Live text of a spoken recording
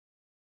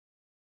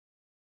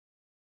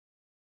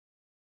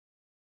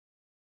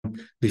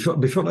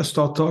before I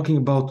start talking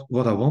about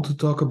what I want to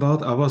talk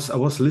about, I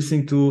was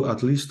listening to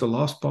at least the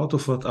last part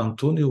of what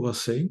Antonio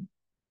was saying.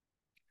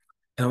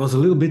 And I was a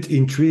little bit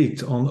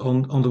intrigued.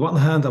 On the one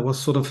hand, I was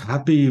sort of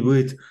happy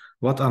with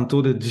what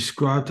Antonio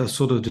described as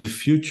sort of the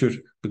future,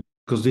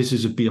 because this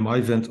is a PMI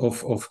event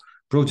of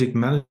project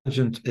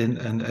management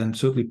and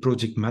certainly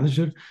project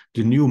manager,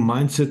 the new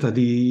mindset that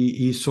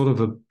he sort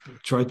of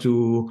tried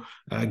to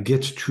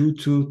get through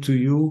to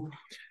you.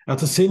 At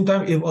the same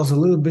time, it was a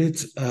little bit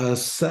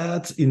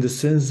sad in the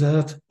sense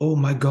that, oh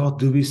my God,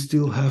 do we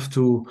still have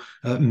to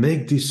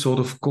make these sort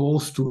of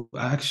calls to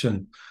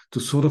action to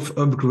sort of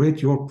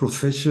upgrade your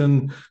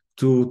profession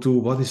to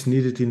what is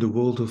needed in the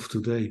world of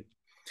today?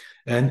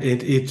 And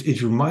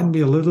it reminded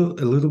me a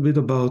little bit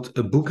about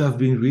a book I've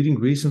been reading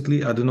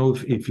recently. I don't know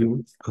if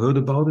you heard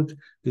about it.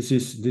 This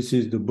is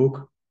the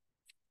book.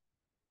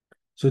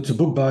 So it's a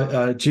book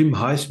by Jim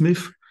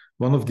Highsmith,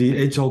 one of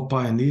the agile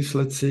pioneers.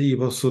 Let's say he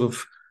was sort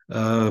of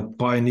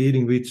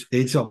pioneering with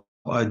agile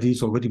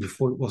ideas already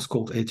before it was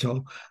called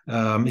agile.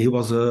 He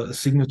was a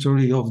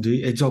signatory of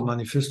the Agile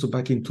Manifesto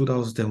back in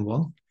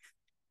 2001.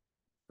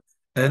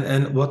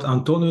 And what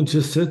Antonio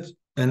just said,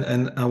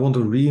 and I want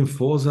to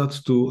reinforce that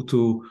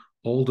to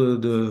all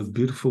the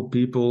beautiful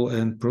people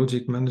and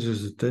project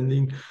managers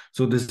attending.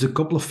 So there's a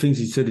couple of things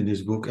he said in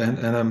his book, and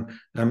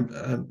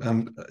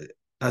I'm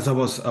as I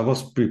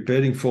was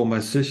preparing for my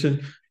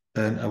session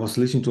and I was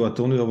listening to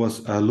Antonio,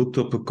 I looked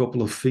up a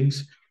couple of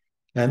things.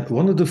 And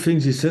one of the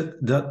things he said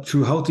that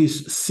throughout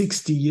his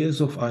 60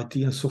 years of IT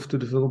and software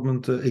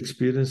development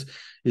experience,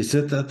 he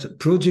said that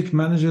project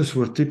managers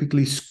were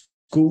typically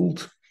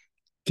schooled,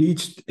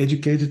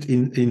 educated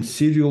in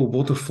serial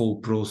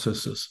waterfall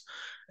processes.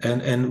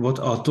 And what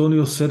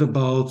Antonio said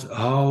about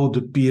how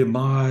the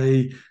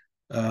PMI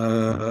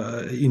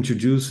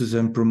introduces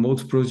and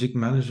promotes project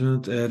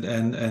management,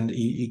 and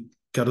he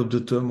got up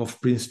the term of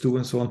Prince 2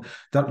 and so on,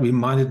 that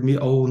reminded me,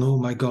 oh no,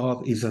 my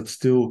God, is that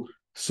still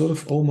sort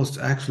of almost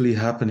actually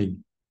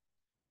happening?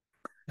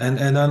 And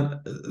then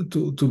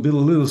to build a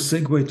little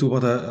segue to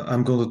what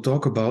I'm going to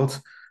talk about,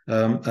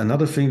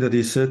 another thing that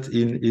he said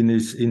in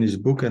his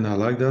book, and I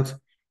like that,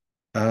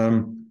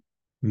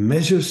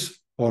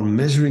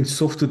 measuring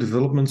software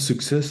development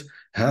success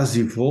has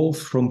evolved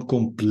from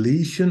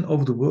completion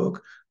of the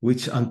work,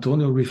 which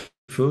Antonio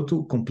referred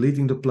to,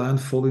 completing the plan,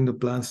 following the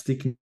plan,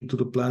 sticking to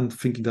the plan,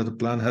 thinking that the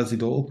plan has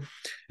it all.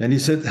 And he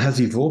said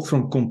has evolved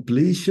from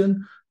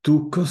completion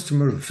to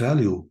customer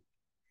value.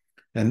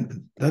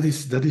 And that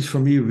is for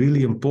me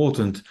really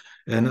important.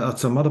 And at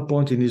some other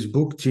point in his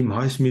book, Jim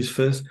Highsmith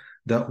says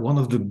that one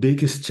of the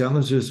biggest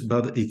challenges,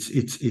 but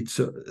it's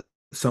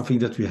something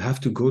that we have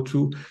to go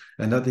through,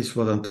 and that is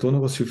what Antonio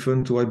was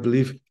referring to, I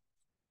believe,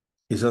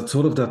 is that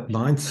sort of that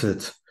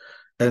mindset.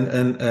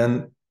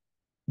 And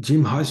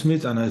Jim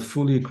Highsmith, and I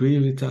fully agree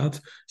with that,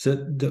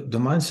 said the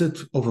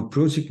mindset of a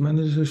project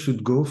manager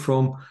should go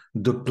from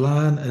the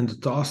plan and the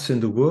tasks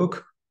and the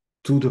work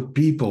to the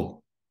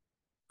people.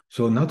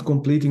 So not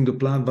completing the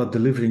plan, but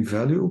delivering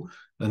value,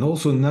 and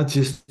also not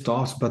just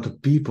tasks, but the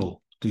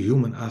people, the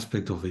human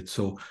aspect of it.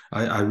 So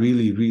I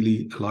really,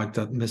 really like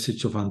that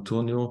message of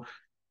Antonio,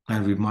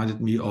 and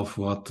reminded me of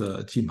what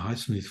Jim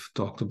Highsmith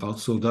talked about.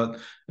 So that,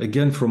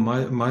 again, from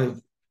my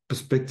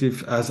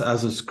perspective as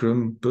a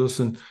Scrum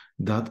person,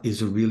 that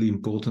is a really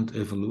important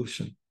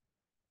evolution.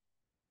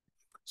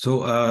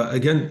 So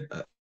again,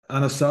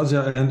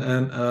 Anastasia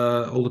and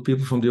all the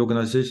people from the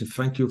organization,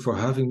 thank you for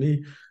having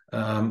me.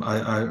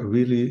 I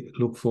really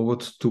look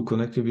forward to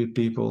connecting with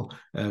people,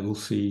 and we'll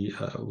see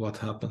what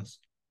happens.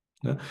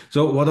 Yeah.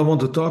 So what I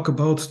want to talk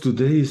about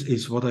today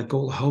is what I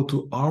call how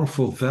to arm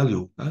for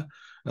value.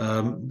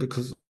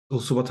 Because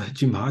also what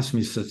Jim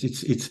Highsmith says,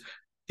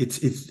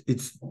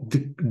 it's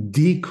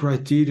the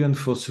criterion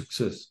for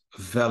success,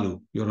 value,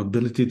 your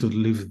ability to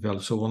deliver value.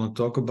 So I want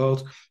to talk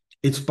about,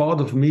 it's part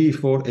of me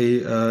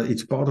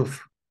it's part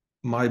of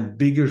my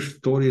bigger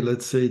story,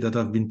 let's say, that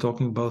I've been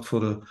talking about for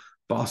the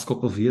past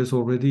couple of years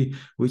already,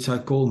 which I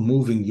call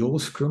moving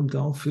your Scrum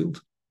Downfield,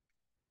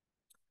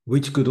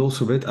 which could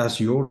also read as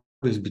your,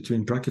 is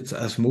between brackets,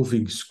 as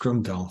moving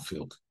Scrum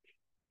Downfield.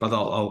 But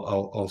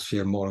I'll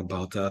share more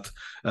about that.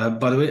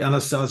 By the way,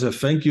 Anastasia,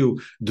 thank you.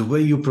 The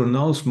way you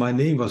pronounced my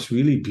name was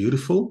really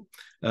beautiful.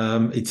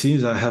 It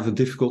seems I have a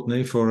difficult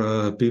name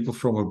for people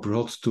from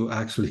abroad to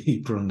actually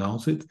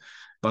pronounce it,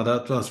 but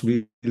that was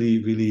really,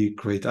 really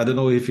great. I don't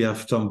know if you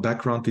have some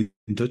background in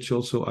Dutch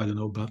also. I don't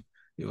know, but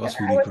it was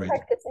really great.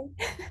 Practicing.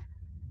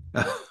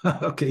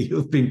 Okay,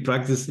 you've been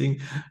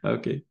practicing.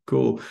 Okay,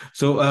 cool.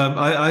 So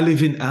I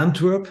live in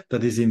Antwerp,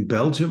 that is in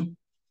Belgium.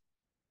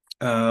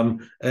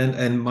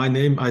 And my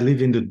name, I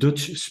live in the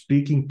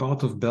Dutch-speaking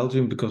part of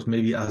Belgium, because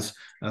maybe as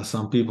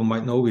some people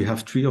might know, we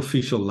have 3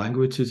 official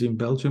languages in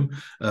Belgium,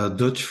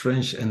 Dutch,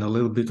 French, and a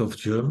little bit of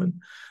German.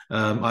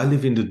 I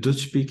live in the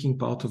Dutch-speaking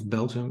part of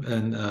Belgium,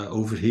 and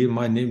over here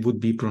my name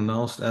would be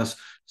pronounced as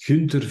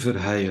Gunther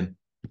Verheyen.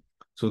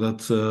 So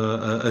that's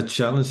a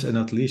challenge, and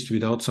at least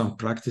without some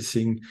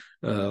practicing,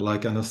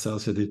 like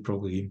Anastasia did,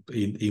 probably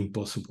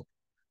impossible.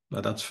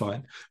 but that's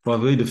fine. By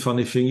the way, the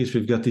funny thing is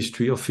we've got these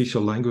 3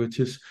 official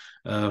languages.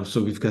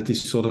 So we've got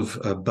this sort of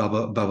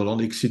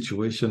Babylonic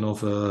situation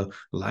of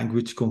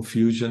language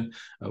confusion,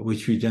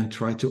 which we then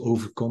try to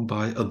overcome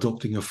by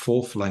adopting a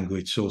 4th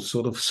language. So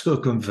sort of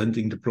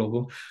circumventing the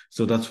problem.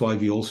 So that's why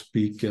we all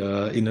speak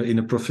in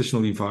a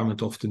professional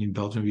environment. Often in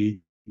Belgium,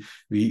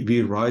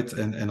 we write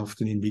and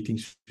often in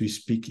meetings we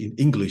speak in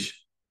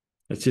English.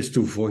 It's just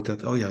to avoid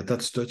that. Oh yeah,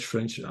 that's Dutch,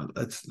 French.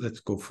 Let's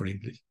go for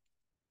English.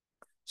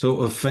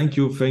 So thank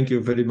you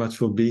very much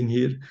for being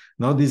here.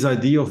 Now, this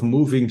idea of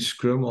moving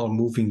Scrum or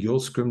moving your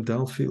Scrum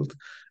downfield,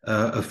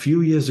 a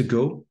few years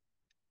ago,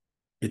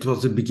 it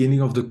was the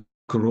beginning of the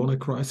Corona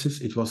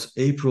crisis. It was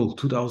April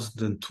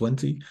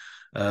 2020.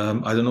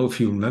 I don't know if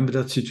you remember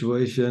that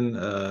situation.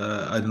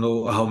 I don't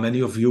know how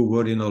many of you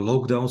were in a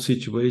lockdown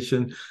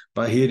situation,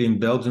 but here in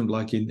Belgium,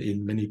 like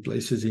in many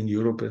places in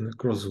Europe and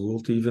across the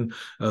world even,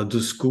 the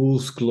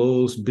schools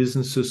closed,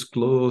 businesses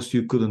closed,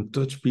 you couldn't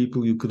touch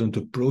people, you couldn't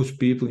approach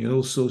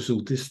people, social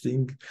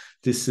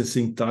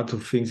distancing type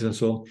of things and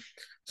so on.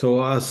 So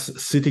I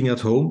was sitting at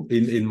home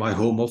in my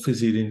home office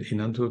here in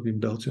Antwerp, in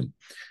Belgium,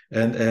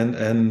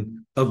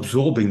 and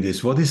absorbing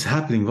this. What is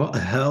happening? What the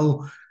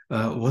hell?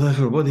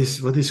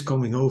 What is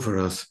coming over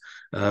us?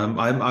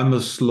 I'm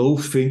a slow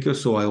thinker,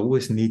 so I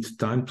always need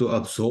time to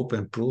absorb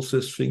and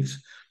process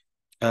things.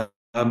 But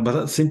at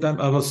the same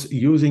time, I was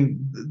using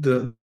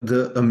the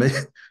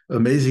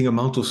amazing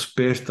amount of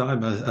spare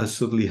time I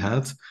suddenly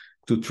had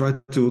to try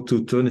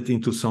to turn it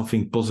into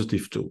something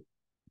positive too.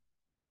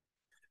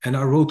 And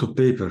I wrote a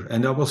paper,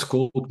 and that was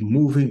called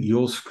 "Moving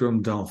Your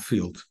Scrum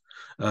Downfield."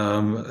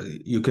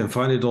 You can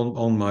find it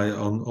on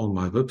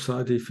my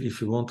website if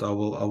you want. I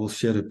will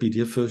share a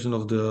PDF version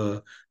of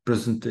the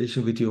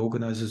presentation with the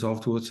organizers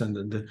afterwards,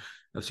 and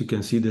as you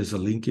can see, there's a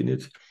link in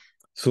it.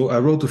 So I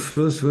wrote the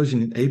first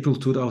version in April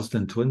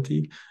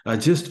 2020. I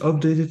just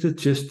updated it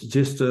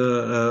just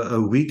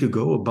a week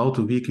ago, about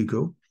a week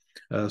ago.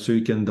 So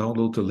you can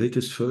download the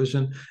latest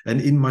version. And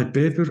in my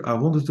paper, I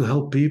wanted to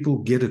help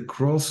people get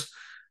across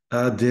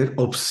their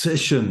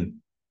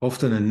obsession,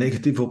 often a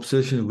negative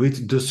obsession,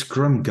 with the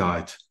Scrum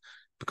Guide.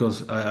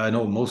 Because I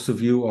know most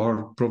of you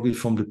are probably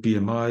from the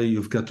PMI,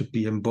 you've got the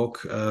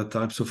PMBOK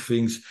types of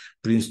things.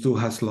 Prince2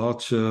 has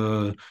large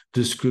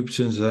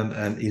descriptions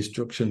and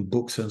instruction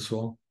books and so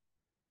on.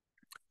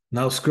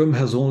 Now, Scrum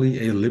has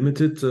only a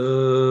limited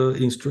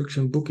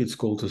instruction book. It's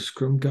called the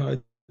Scrum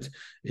Guide.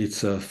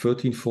 It's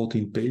 13,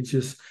 14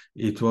 pages.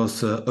 It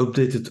was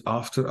updated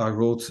after I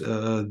wrote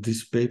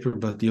this paper,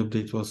 but the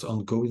update was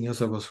ongoing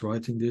as I was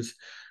writing this.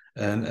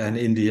 And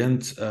in the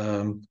end,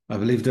 I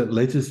believe the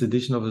latest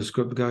edition of the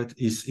Scrum Guide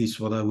is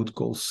what I would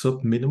call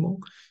sub-minimal.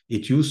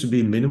 It used to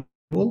be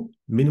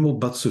minimal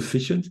but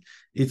sufficient.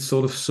 It's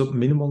sort of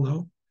sub-minimal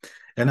now.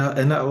 And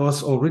I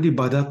was already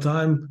by that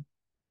time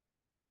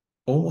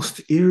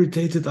almost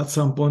irritated at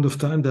some point of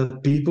time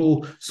that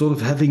people sort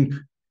of having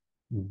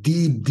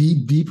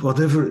deep,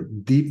 whatever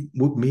deep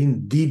would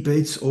mean,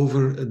 debates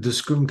over the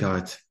Scrum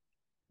Guide.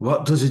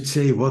 What does it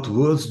say? What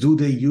words do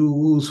they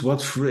use?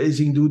 What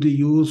phrasing do they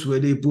use? Where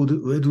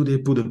do they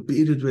put a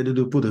period? Where do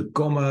they put a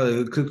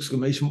comma,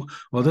 exclamation,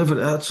 whatever?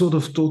 That sort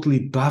of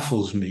totally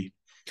baffles me.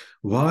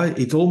 Why?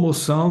 It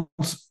almost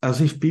sounds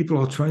as if people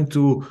are trying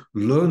to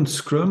learn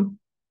Scrum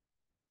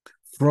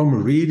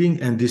from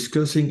reading and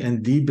discussing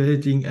and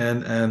debating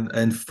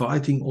and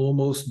fighting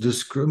almost the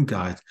Scrum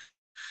Guide.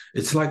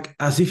 It's like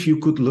as if you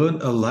could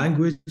learn a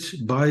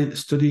language by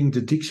studying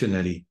the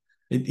dictionary.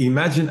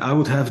 Imagine I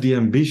would have the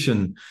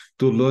ambition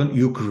to learn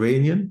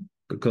Ukrainian,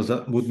 because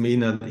that would mean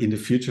that in the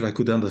future I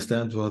could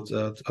understand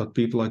what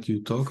people like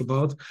you talk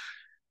about.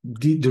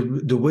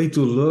 The way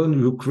to learn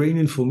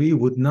Ukrainian for me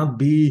would not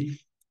be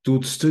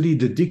to study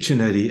the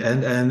dictionary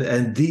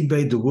and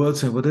debate the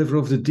words and whatever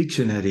of the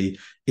dictionary.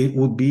 It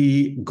would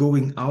be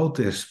going out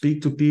there,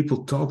 speak to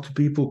people, talk to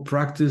people,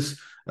 practice,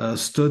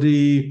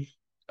 study.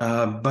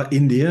 But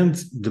in the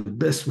end, the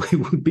best way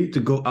would be to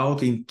go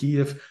out in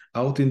Kiev,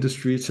 out in the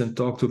streets and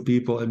talk to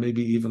people and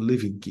maybe even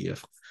live in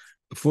Kiev.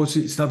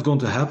 Unfortunately, it's not going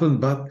to happen,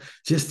 but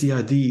just the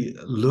idea,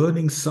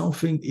 learning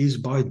something is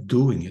by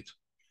doing it.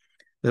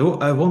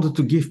 I wanted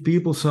to give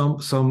people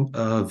some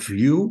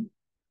view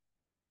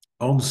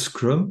on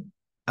Scrum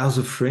as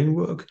a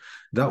framework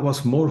that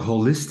was more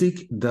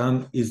holistic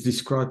than is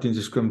described in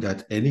the Scrum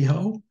Guide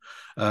anyhow,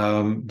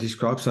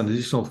 describes some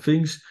additional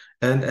things,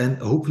 and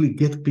hopefully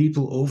get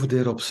people over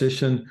their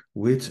obsession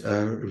with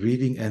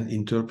reading and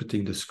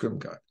interpreting the Scrum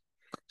Guide.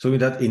 So in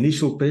that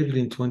initial paper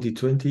in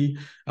 2020,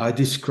 I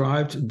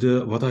described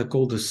what I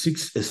call the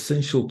 6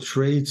 essential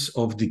traits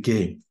of the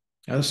game.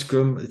 As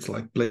Scrum, it's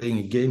like playing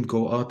a game,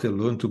 go out there,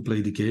 learn to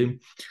play the game.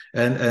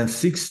 And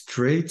 6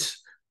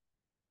 traits,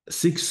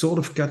 6 sort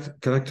of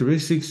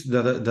characteristics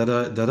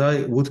that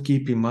I would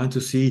keep in mind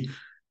to see,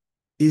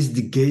 is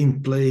the game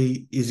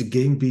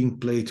being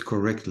played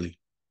correctly?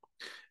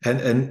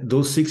 And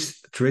those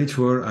 6 traits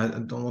were, I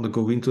don't want to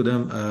go into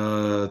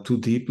them too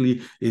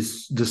deeply,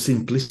 is the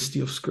simplicity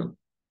of Scrum.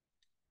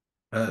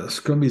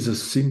 Scrum is a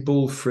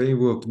simple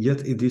framework,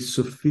 yet it is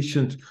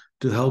sufficient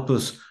to help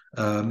us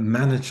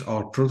manage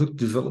our product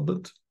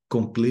development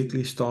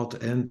completely, start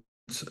to end,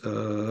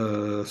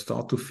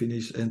 start to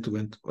finish, end to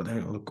end, whatever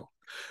you want to call.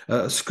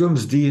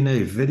 Scrum's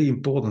DNA, very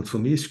important for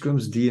me.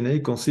 Scrum's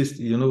DNA consists,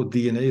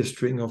 DNA, a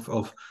string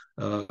of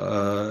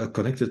a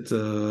connected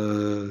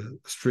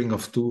string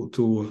of two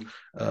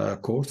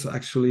chords.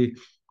 Actually,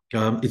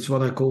 it's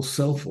what I call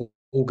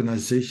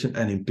self-organization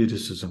and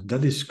empiricism.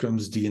 That is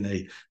Scrum's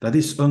DNA. That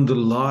is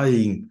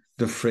underlying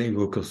the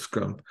framework of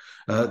Scrum.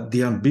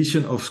 The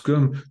ambition of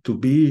Scrum to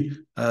be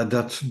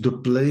that the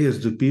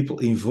players, the people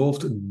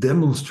involved,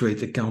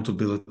 demonstrate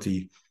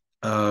accountability,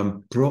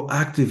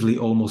 proactively,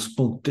 almost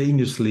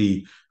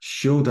spontaneously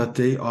show that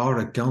they are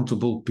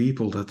accountable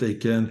people, that they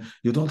can,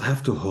 you don't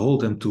have to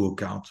hold them to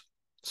account.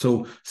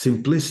 So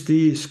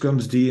simplicity,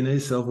 Scrum's DNA,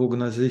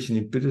 self-organization,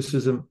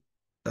 empiricism,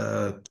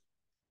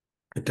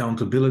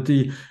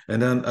 accountability,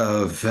 and then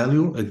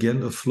value,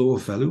 again, a flow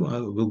of value. I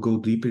will go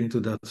deeper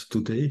into that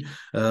today.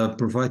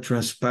 Provide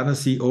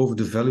transparency over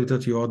the value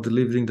that you are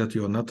delivering, that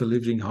you are not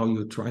delivering, how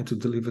you're trying to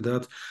deliver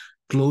that.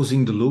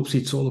 Closing the loops,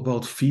 it's all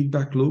about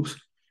feedback loops.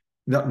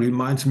 That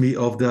reminds me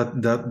of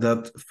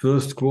that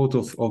first quote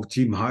of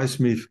Jim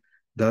Highsmith,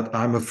 that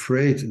I'm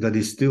afraid that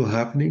is still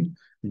happening,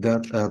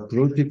 that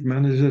project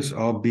managers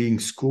are being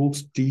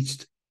schooled,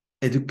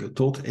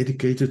 taught,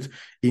 educated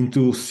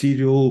into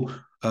serial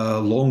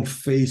long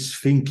phase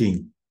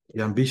thinking.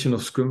 The ambition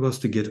of Scrum was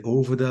to get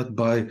over that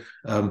by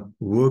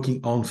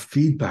working on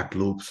feedback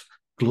loops,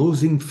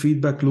 closing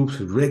feedback loops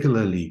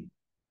regularly,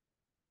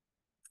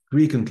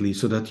 frequently,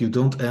 so that you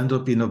don't end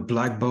up in a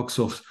black box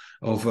of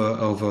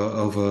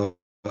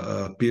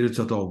periods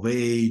that are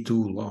way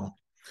too long.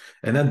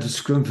 And then the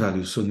Scrum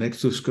values. So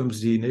next to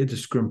Scrum's DNA, the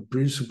Scrum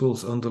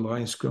principles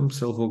underlying Scrum,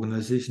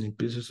 self-organization,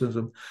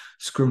 empiricism,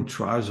 Scrum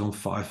thrives on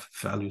 5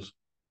 values.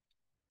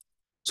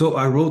 So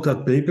I wrote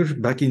that paper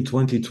back in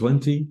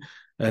 2020.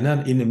 And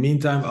then in the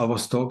meantime, I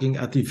was talking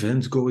at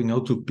events, going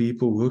out to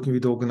people, working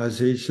with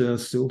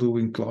organizations, still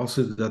doing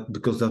classes,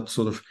 because that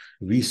sort of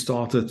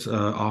restarted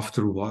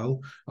after a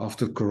while,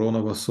 after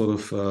Corona was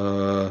sort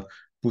of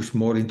pushed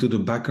more into the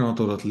background,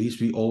 or at least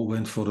we all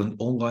went for an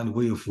online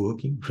way of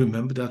working.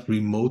 Remember that,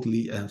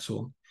 remotely and so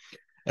on.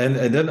 And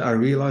then I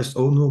realized,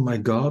 oh no, my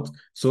God,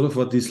 sort of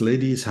what this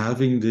lady is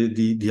having,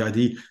 the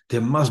idea,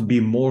 there must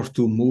be more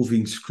to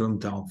moving Scrum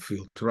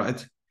Downfield,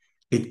 right?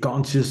 It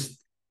can't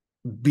just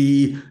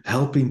be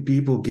helping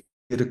people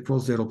get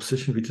across their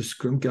obsession with the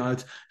Scrum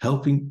Guide,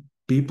 helping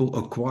people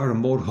acquire a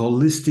more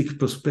holistic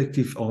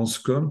perspective on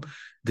Scrum.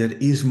 There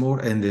is more,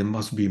 and there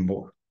must be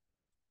more.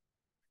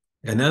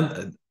 And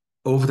then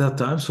over that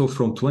time, so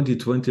from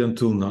 2020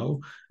 until now,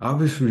 I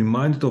was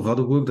reminded of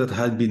other work that I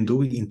had been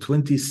doing in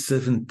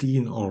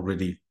 2017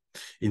 already.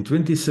 In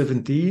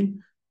 2017,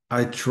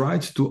 I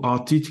tried to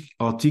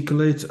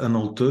articulate an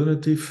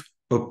alternative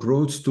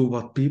approach to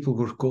what people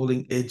were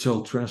calling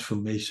agile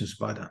transformations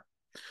by then.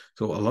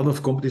 So a lot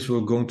of companies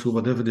were going through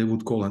whatever they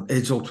would call an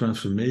agile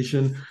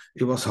transformation.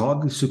 It was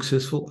hardly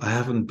successful. I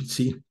haven't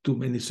seen too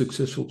many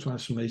successful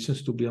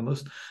transformations, to be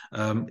honest,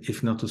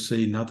 if not to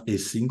say not a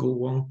single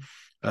one,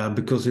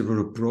 because they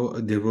were built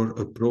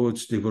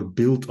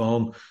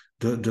on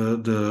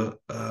the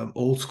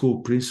old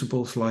school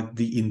principles, like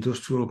the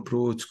industrial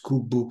approach,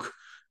 cookbook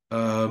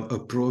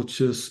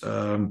approaches,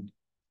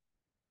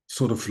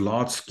 sort of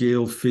large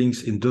scale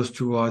things,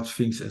 industrialized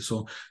things, and so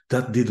on.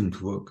 That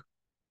didn't work.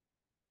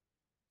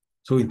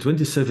 So in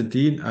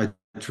 2017, I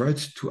tried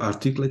to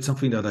articulate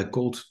something that I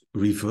called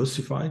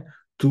reversify,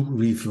 to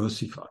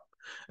reversify.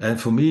 And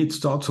for me, it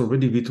starts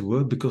already with the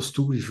word, because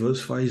to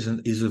reversify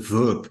is a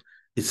verb.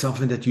 It's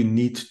something that you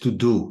need to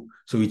do.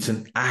 So it's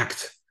an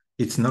act.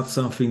 It's not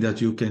something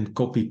that you can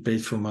copy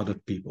paste from other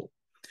people.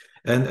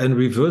 And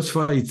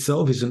reversify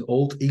itself is an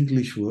old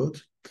English word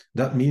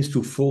that means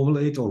to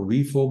formulate or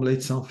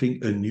reformulate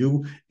something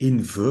anew in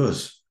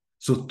verse.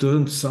 So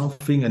turn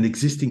something, an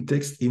existing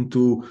text,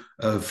 into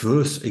a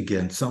verse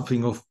again,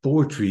 something of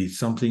poetry,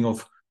 something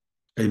of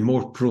a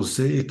more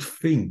prosaic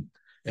thing.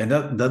 And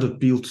that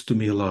appealed to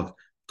me a lot,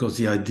 because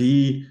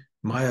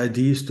my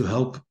idea is to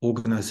help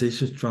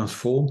organizations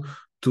transform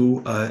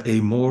to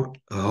a more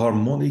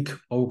harmonic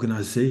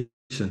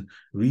organization,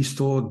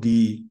 restore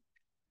the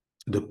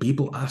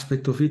people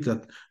aspect of it,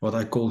 that what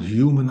I call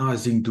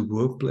humanizing the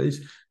workplace.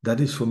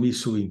 That is for me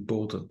so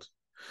important.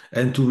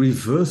 And to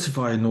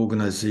reversify an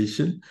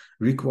organization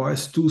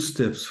requires 2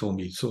 steps for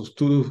me. So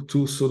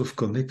two sort of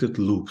connected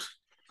loops.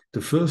 The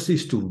first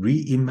is to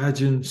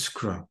reimagine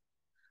Scrum.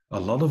 A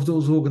lot of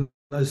those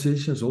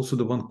organizations, also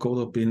the one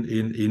caught up in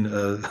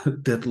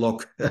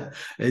deadlock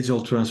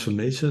agile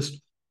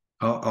transformations,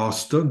 are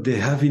stuck. They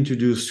have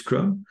introduced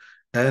Scrum,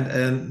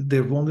 and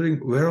they're wondering,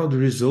 where are the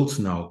results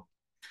now?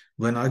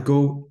 When I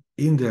go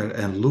in there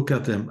and look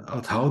at them,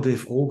 at how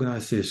they've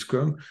organized their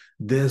Scrum,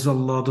 there's a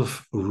lot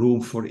of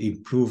room for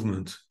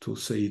improvement, to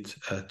say it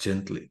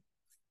gently.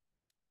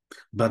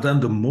 But then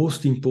the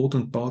most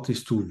important part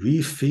is to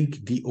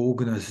rethink the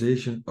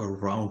organization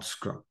around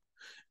Scrum.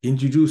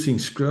 Introducing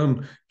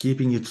Scrum,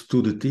 keeping it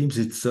to the teams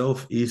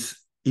itself is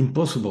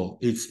impossible.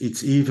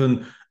 It's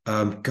even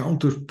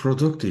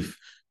counterproductive.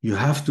 you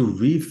have to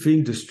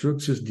rethink the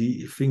structures,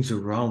 the things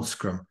around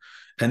Scrum.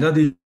 And that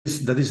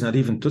is not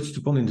even touched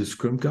upon in the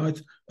Scrum Guide,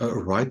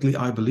 rightly,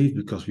 I believe,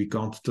 because we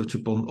can't touch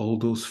upon all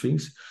those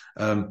things.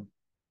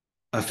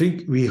 I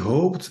think we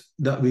hoped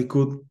that we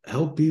could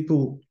help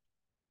people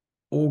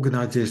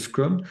organize their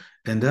Scrum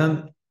and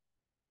then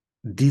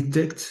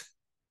detect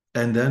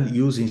and then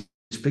use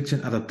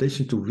inspection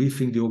adaptation to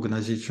rethink the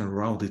organization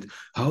around it.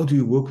 How do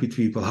you work with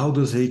people? How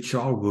does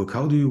HR work?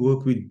 How do you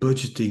work with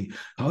budgeting?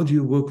 How do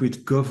you work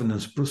with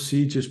governance,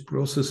 procedures,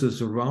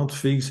 processes around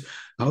things?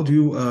 How do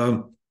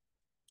you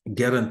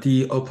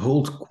guarantee,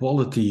 uphold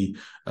quality,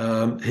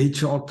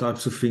 HR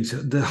types of things,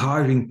 the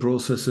hiring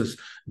processes,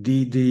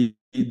 the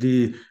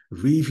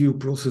review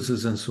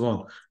processes, and so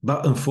on.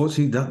 But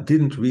unfortunately, that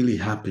didn't really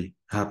happen.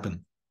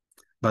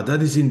 But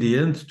that is in the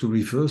end, to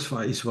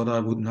reverse-fire is what I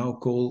would now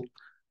call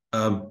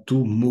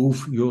to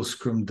move your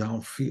Scrum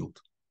downfield.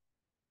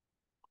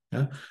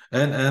 Yeah?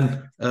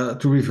 And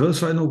to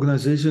reverse an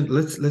organization,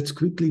 let's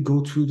quickly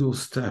go through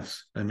those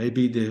steps, and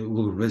maybe they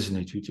will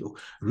resonate with you.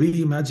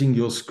 Reimagine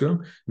your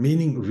Scrum,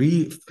 meaning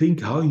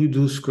rethink how you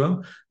do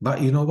Scrum,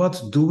 but you know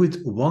what? Do it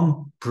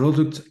one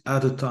product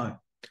at a time,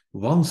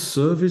 one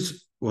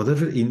service,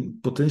 whatever,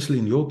 potentially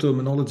in your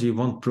terminology,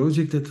 one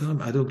project at a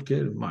time. I don't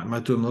care.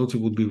 My terminology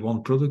would be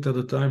one product at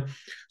a time.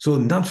 So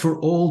not for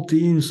all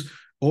teams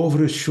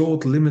over a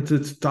short,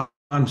 limited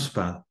time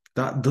span.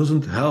 That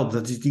doesn't help.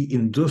 That is the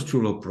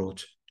industrial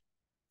approach.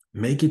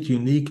 Make it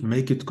unique,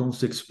 make it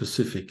context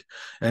specific.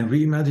 And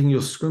reimagining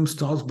your Scrum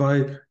starts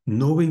by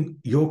knowing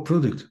your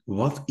product.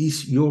 What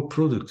is your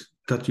product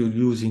that you're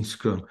using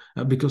Scrum?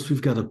 Because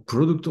we've got a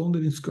product owner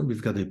in Scrum,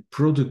 we've got a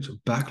product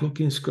backlog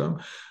in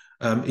Scrum.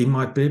 In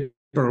my paper,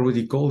 I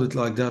already called it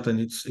like that, and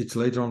it's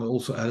later on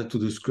also added to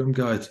the Scrum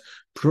Guide.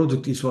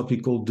 Product is what we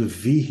call the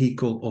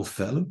vehicle of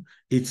value.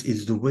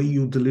 It's the way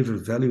you deliver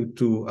value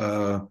to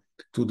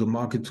the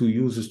market, to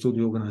users, to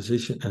the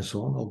organization, and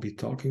so on. I'll be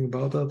talking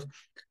about that.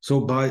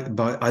 So by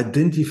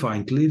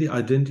clearly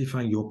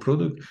identifying your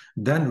product,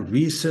 then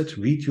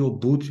reboot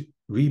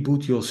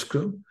your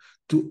Scrum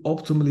to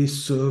optimally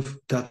serve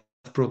that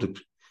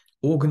product.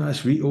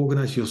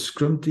 Reorganize your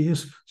Scrum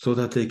teams so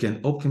that they can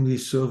optimally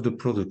serve the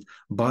product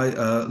by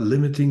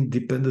eliminating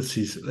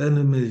dependencies,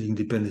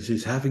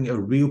 having a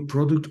real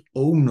product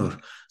owner,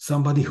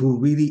 somebody who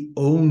really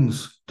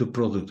owns the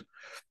product,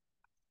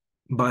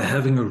 by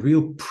having a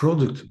real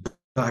product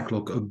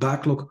backlog, a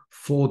backlog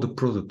for the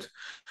product,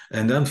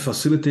 and then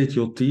facilitate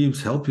your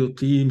teams, help your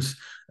teams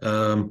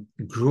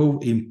grow,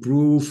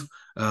 improve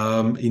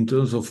in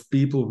terms of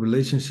people,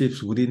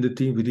 relationships within the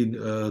team,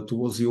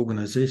 towards the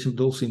organization,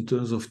 but also in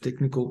terms of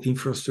technical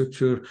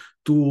infrastructure,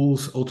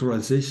 tools,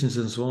 authorizations,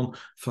 and so on.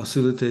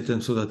 Facilitate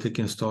them so that they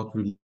can start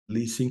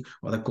releasing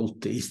what I call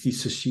tasty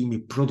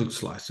sashimi product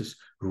slices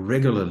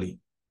regularly,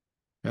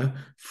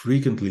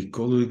 frequently,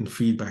 coloring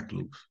feedback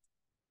loops.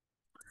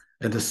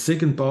 And the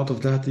second part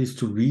of that is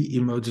to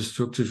re-emerge the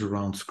structures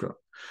around Scrum.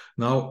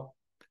 Now,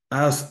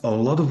 as a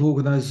lot of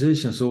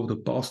organizations over the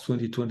past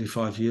 20,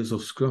 25 years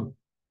of Scrum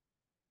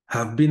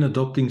have been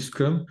adopting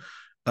Scrum,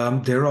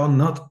 there are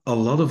not a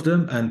lot of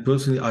them, and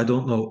personally, I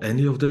don't know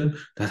any of them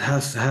that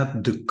has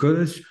had the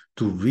courage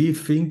to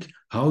rethink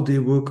how they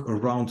work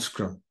around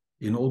Scrum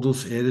in all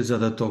those areas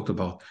that I talked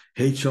about: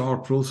 HR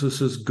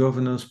processes,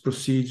 governance,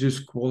 procedures,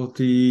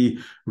 quality,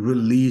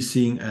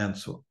 releasing, and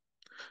so on.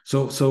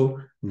 So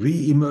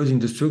re-emerging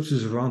the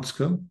structures around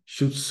Scrum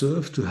should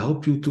serve to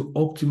help you to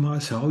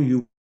optimize how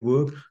you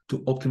work, to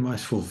optimize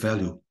for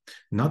value,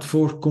 not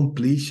for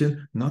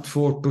completion, not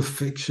for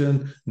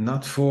perfection,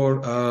 not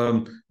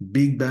for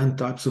big bang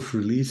types of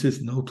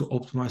releases, no, to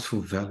optimize for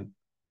value.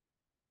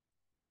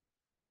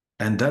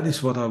 And that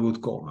is what I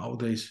would call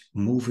nowadays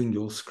moving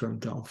your Scrum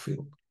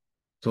downfield.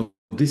 So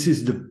this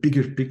is the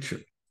bigger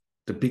picture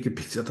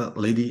that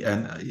lady,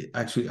 and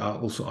actually I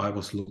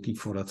was looking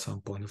for at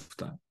some point of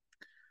time.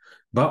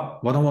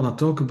 But what I want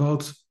to talk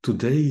about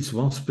today is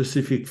one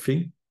specific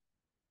thing.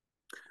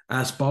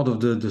 As part of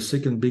the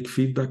second big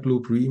feedback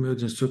loop,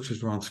 re-emerging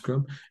structures around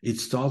Scrum, it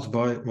starts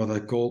by what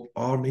I call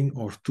arming,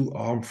 or to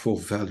arm for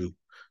value.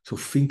 So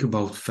think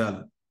about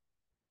value,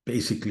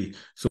 basically.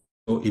 So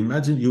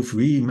imagine you've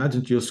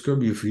reimagined your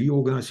Scrum, you've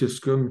reorganized your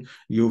Scrum,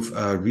 you've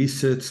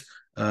reset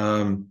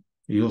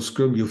your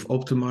Scrum, you've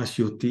optimized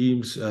your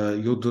teams,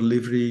 your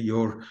delivery,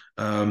 your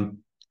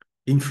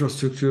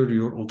infrastructure,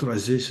 your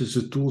authorizations,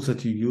 the tools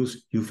that you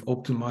use, you've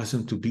optimized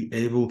them to be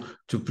able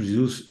to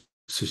produce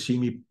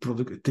tasty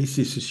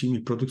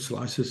sashimi product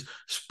slices,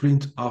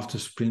 sprint after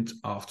sprint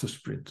after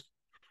sprint.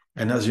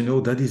 And as you know,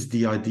 that is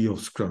the idea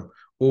of Scrum.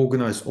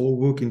 Organize all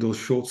work in those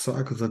short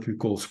cycles that we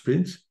call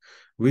sprints,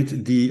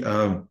 with the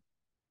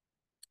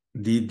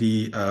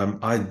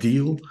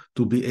ideal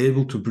to be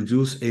able to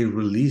produce a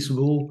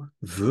releasable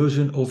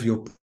version of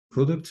your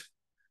product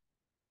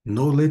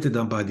no later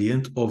than by the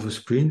end of a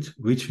sprint,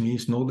 which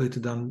means no later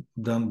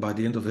than by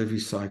the end of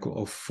every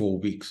cycle of 4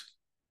 weeks.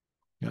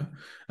 Yeah,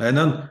 and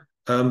then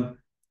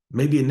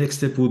maybe a next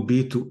step would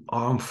be to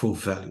arm for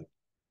value.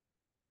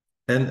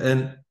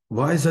 And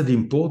why is that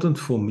important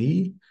for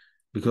me?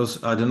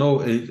 Because I don't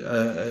know,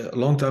 a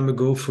long time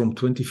ago, from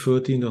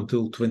 2013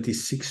 until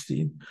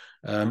 2016,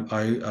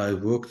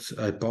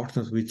 I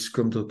partnered with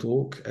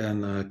Scrum.org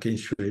and Ken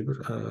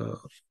Schwaber,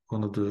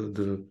 one of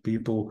the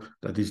people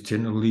that is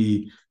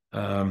generally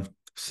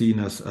seen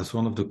as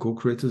one of the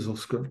co-creators of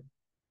Scrum.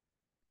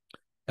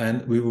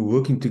 And we were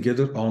working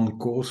together on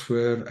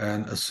courseware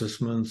and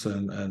assessments,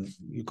 and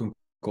you can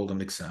call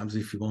them exams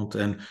if you want.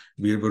 And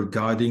we were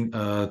guiding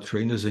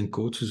trainers and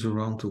coaches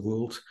around the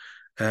world.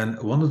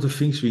 And one of the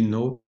things we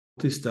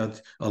noticed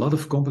that a lot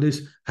of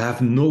companies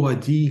have no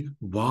idea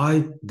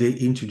why they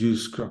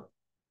introduce Scrum.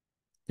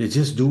 They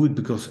just do it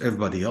because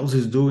everybody else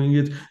is doing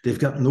it. They've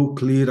got no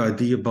clear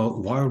idea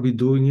about why are we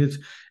doing it.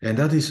 And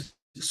that is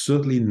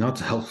certainly not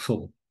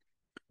helpful.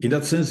 In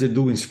that sense, they're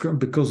doing Scrum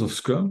because of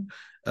Scrum,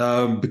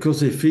 because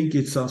they think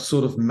it's a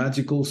sort of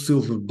magical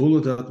silver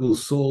bullet that will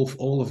solve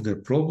all of their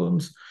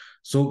problems.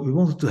 So we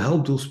wanted to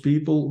help those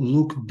people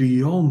look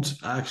beyond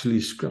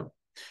actually Scrum.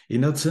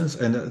 In that sense,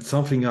 and that's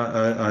something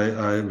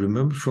I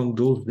remember from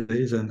those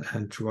days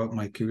and throughout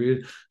my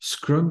career,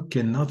 Scrum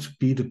cannot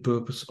be the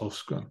purpose of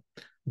Scrum.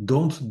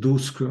 Don't do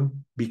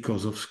Scrum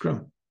because of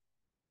Scrum.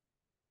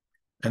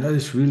 And that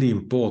is really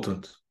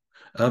important.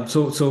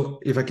 So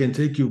if I can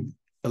take you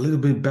a little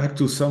bit back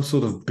to some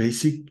sort of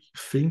basic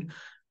thing,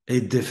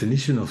 a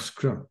definition of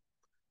Scrum.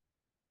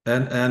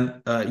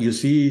 And you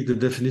see the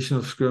definition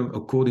of Scrum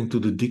according to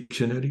the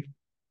dictionary.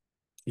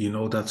 You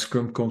know that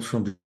Scrum comes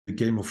from the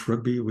game of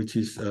rugby, which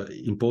is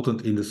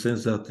important in the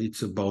sense that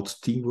it's about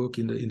teamwork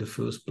in the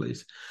first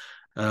place.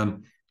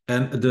 And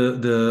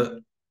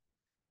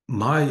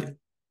my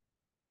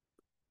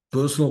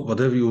personal,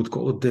 whatever you would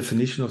call it,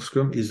 definition of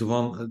Scrum is the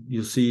one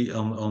you see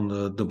on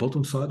the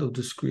bottom side of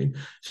the screen.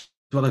 It's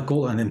what I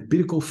call an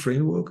empirical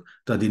framework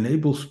that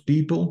enables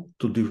people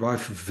to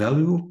derive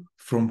value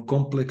from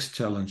complex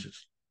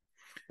challenges.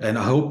 And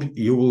I hope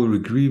you will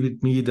agree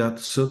with me that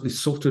certainly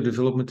software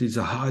development is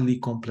a highly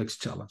complex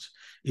challenge.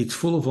 It's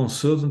full of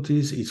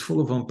uncertainties, it's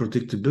full of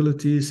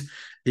unpredictabilities,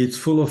 it's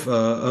full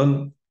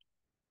of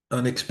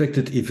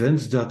unexpected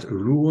events that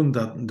ruin,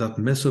 that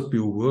mess up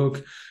your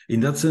work. In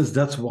that sense,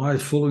 that's why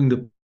following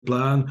the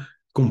plan,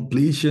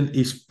 completion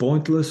is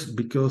pointless,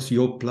 because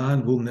your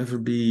plan will never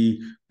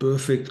be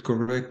perfect,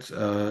 correct.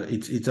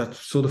 It's that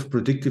sort of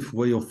predictive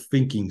way of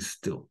thinking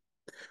still.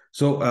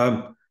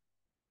 So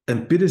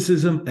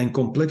empiricism and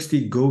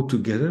complexity go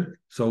together.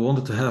 So I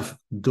wanted to have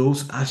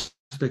those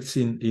aspects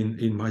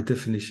in my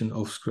definition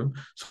of Scrum.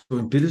 So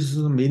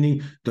empiricism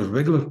meaning the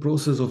regular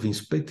process of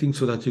inspecting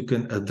so that you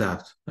can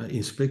adapt.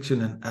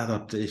 Inspection and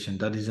adaptation,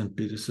 that is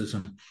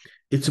empiricism.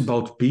 It's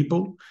about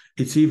people.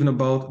 It's even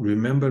about,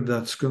 remember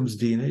that Scrum's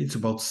DNA, it's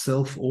about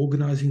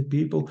self-organizing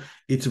people.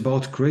 It's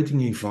about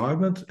creating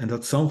environment, and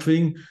that's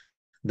something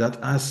that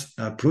as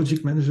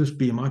project managers,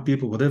 PMI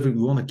people, whatever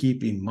we want to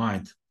keep in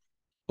mind.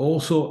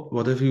 Also,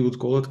 whatever you would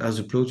call it as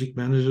a project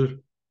manager,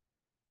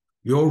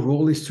 your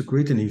role is to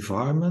create an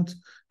environment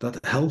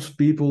that helps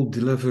people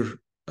deliver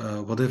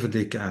whatever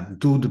they can,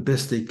 do the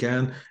best they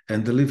can,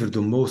 and deliver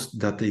the most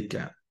that they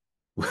can.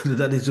 Whether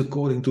that is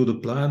according to the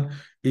plan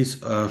is,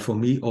 for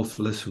me, of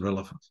less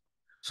relevance.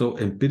 So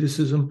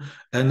empiricism.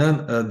 And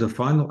then the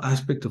final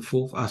aspect, the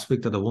fourth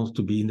aspect that I want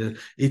to be in there,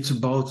 it's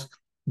about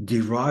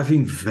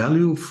deriving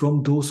value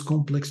from those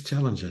complex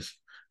challenges.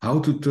 How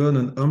to turn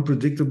an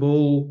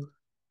unpredictable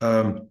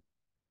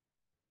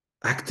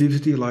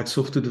activity like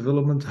software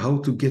development, how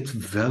to get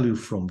value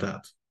from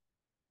that.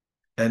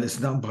 And it's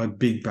not by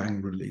big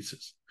bang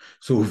releases.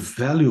 So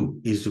value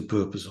is the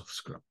purpose of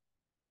Scrum.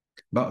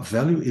 But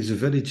value is a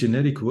very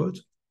generic word.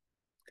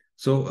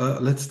 So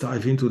let's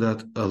dive into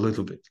that a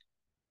little bit.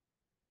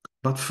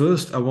 But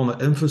first, I want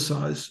to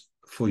emphasize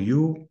for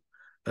you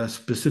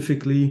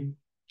specifically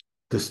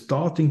the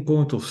starting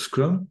point of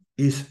Scrum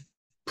is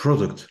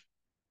product,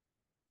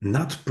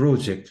 not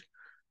project.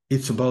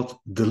 It's about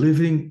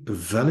delivering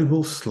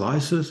valuable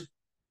slices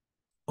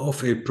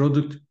of a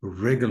product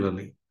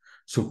regularly.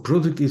 So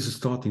product is a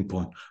starting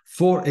point.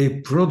 For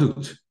a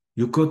product,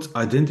 you could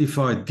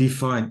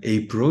define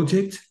a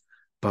project,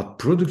 but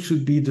product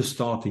should be the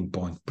starting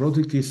point.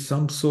 Product is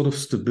some sort of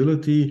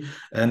stability.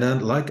 And then,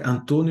 like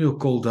Antonio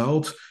called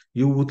out,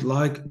 you would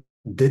like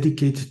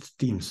dedicated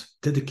teams,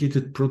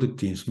 dedicated product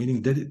teams,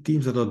 meaning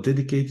teams that are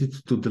dedicated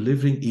to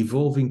delivering,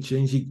 evolving,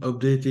 changing,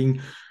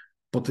 updating,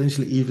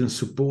 potentially even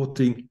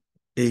supporting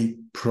a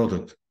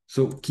product.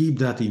 So keep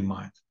that in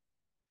mind.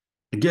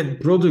 Again,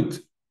 product,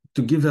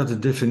 to give that a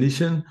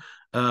definition,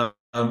 you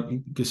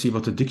can see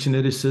what the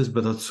dictionary says,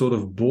 but that's sort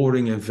of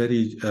boring and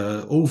very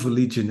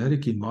overly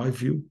generic in my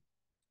view.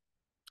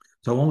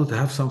 So I wanted to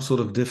have some sort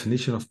of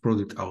definition of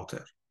product out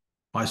there,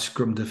 my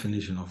Scrum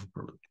definition of a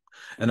product.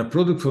 And a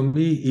product for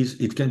me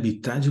is, it can be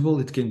tangible,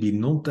 it can be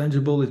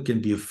non-tangible, it can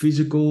be a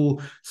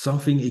physical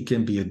something, it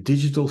can be a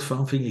digital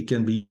something, it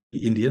can be,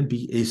 in the end,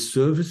 be a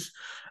service.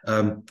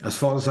 As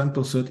far as I'm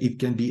concerned, it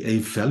can be a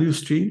value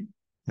stream.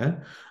 Yeah?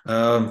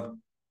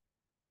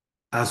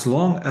 As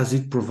long as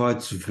it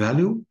provides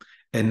value,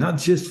 and not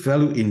just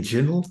value in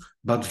general,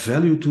 but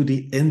value to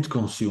the end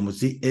consumers,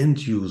 the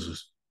end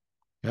users.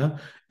 Yeah,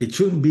 it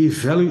shouldn't be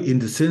value in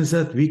the sense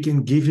that we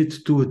can give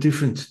it to a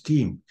different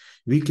team.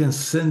 We can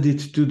send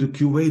it to the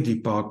QA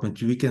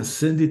department. We can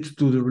send it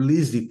to the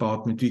release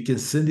department. We can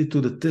send it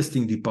to the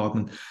testing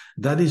department.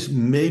 That is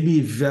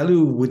maybe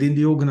value within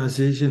the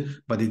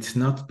organization, but it's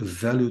not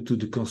value to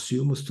the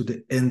consumers, to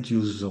the end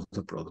users of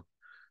the product.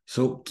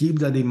 So keep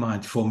that in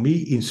mind. For me,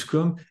 in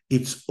Scrum,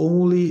 it's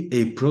only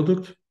a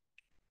product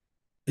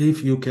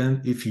if you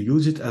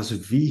use it as a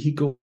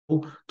vehicle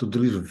to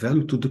deliver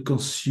value to the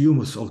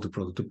consumers of the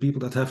product, the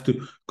people that have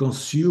to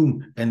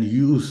consume and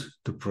use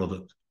the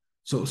product.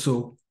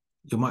 So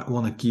you might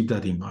want to keep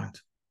that in mind.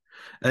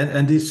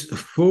 And this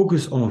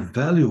focus on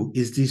value,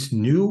 is this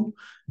new?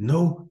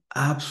 No,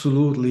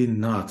 absolutely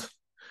not.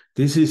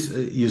 This is,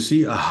 you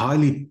see, a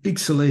highly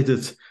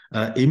pixelated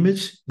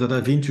image that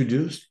I've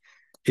introduced.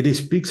 It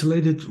is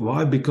pixelated.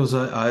 Why? Because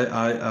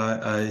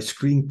I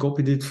screen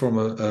copied it from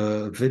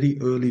a very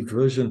early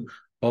version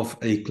of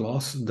a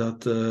class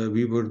that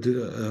we were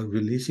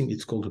releasing.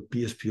 It's called a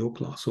PSPO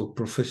class, so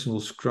Professional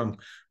Scrum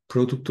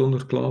Product Owner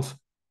class.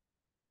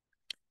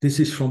 This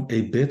is from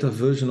a beta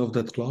version of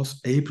that class,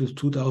 April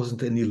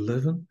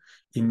 2011.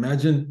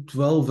 Imagine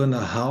 12 and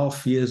a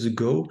half years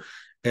ago.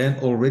 And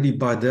already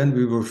by then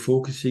we were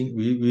focusing,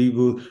 we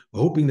were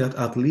hoping that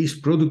at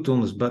least product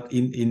owners, but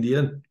in the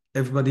end,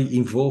 everybody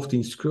involved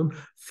in Scrum,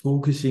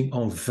 focusing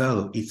on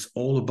value. It's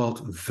all about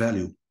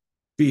value,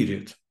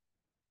 period.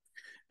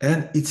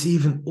 And it's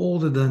even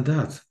older than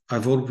that.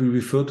 I've already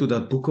referred to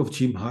that book of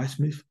Jim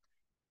Highsmith.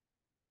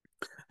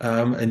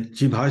 And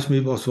Jim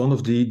Highsmith was one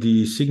of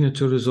the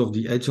signatories of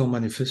the Agile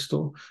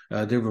Manifesto.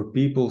 There were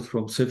people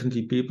from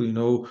 70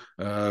 people,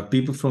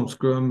 people from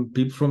Scrum,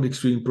 people from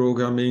Extreme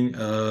Programming,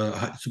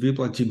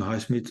 people like Jim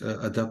Highsmith,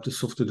 adaptive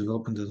software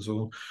development, and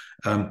so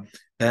on.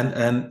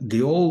 And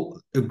they all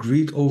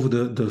agreed over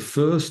the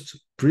first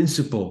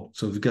principle.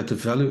 So we got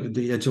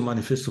the Agile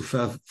Manifesto,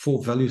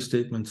 4 value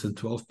statements and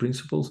 12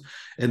 principles.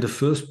 And the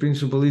first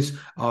principle is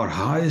our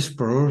highest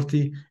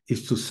priority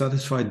is to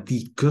satisfy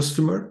the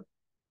customer.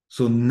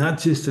 So not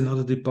just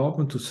another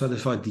department, to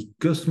satisfy the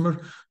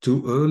customer,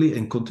 to early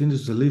and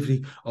continuous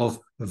delivery of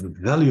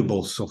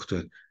valuable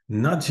software.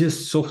 Not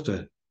just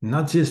software,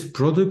 not just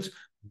products,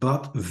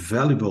 but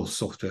valuable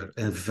software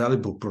and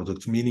valuable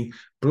products, meaning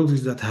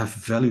products that have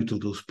value to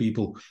those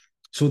people.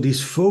 So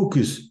this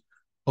focus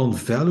on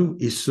value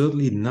is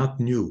certainly not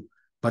new,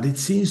 but it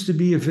seems to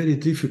be a very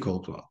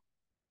difficult one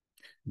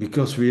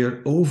because we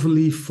are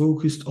overly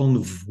focused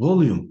on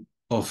volume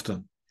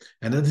often.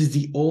 And that is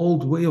the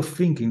old way of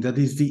thinking. That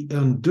is the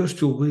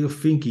industrial way of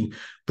thinking.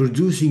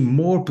 Producing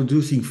more,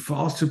 producing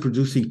faster,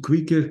 producing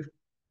quicker,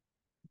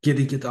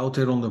 getting it out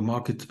there on the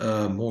market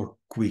more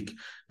quick.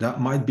 That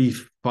might be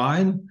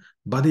fine,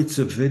 but it's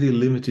a very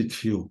limited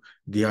view.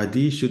 The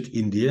idea should,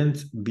 in the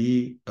end,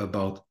 be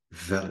about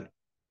value.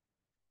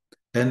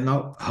 And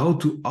now, how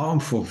to arm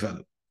for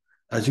value.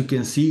 As you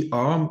can see,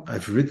 ARM,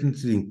 I've written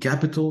it in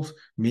capitals,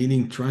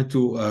 meaning try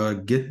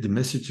to get the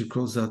message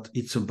across that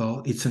it's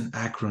an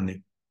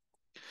acronym.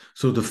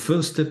 So the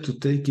first step to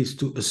take is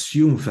to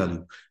assume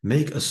value.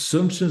 Make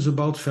assumptions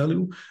about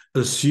value.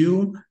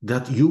 Assume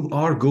that you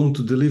are going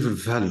to deliver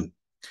value.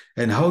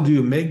 And how do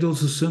you make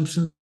those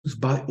assumptions?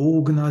 By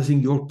organizing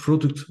your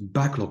product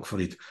backlog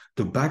for it.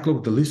 The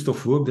backlog, the list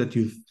of work that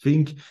you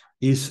think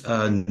is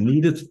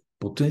needed,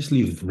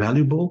 potentially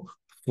valuable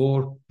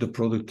for the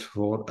product,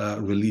 for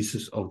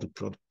releases of the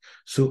product.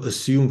 So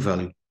assume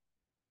value.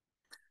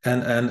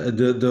 And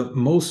the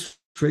most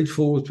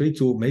straightforward way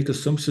to make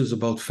assumptions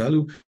about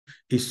value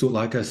is to,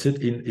 like I said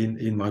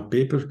in my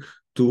paper,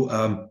 to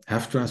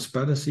have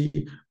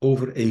transparency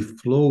over a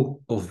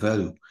flow of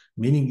value,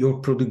 meaning your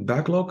product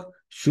backlog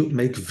should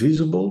make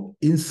visible,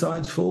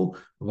 insightful,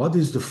 what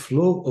is the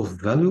flow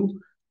of value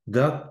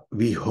that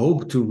we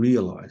hope to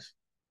realize.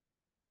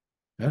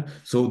 Yeah?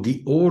 So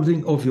the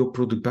ordering of your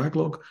product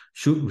backlog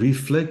should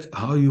reflect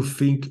how you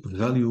think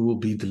value will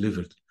be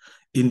delivered.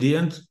 In the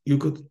end, you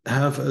could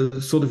have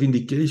a sort of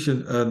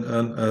indication,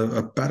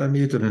 a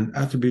parameter, an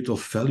attribute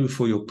of value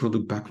for your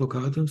product backlog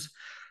items.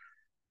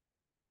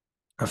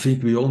 I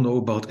think we all know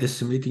about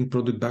estimating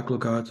product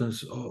backlog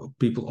items.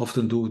 People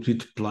often do it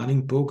with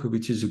planning poker,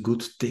 which is a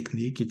good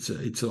technique. It's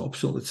an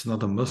optional. It's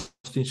not a must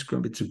in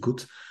Scrum. It's a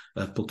good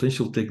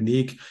potential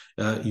technique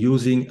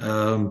using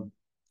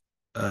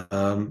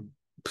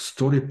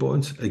story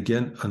points,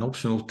 again, an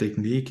optional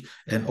technique,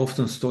 and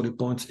often story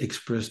points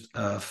expressed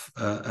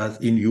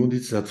in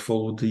units that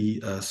follow the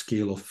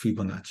scale of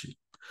Fibonacci.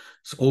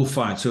 It's all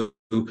fine. So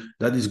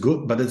that is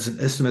good, but it's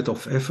an estimate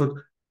of effort.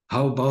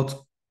 How about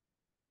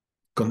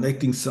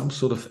connecting some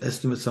sort of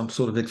estimate, some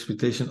sort of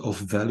expectation of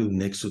value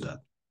next to that?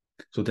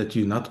 So that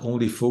you not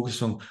only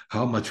focus on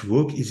how much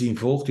work is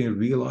involved in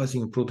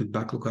realizing a product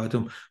backlog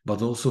item,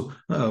 but also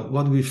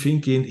what we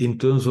think in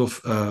terms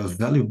of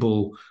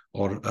valuable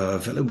or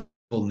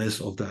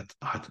valuableness of that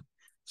item.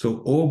 So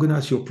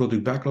organize your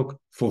product backlog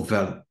for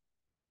value,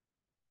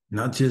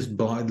 not just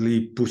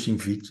blindly pushing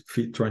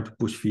trying to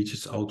push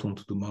features out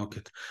onto the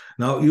market.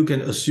 Now you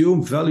can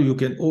assume value, you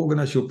can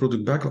organize your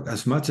product backlog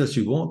as much as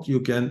you want.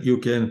 You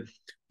can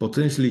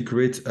potentially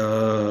create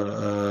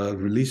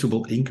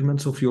releasable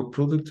increments of your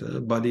product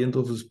by the end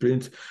of the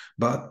sprint.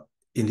 But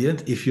in the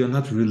end, if you're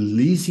not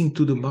releasing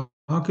to the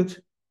market,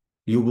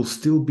 you will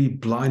still be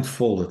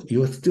blindfolded. You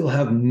will still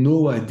have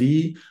no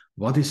idea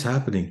what is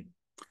happening.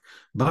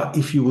 But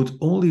if you would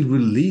only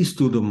release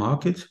to the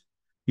market,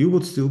 you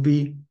would still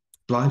be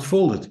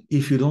blindfolded.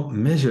 If you don't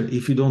measure,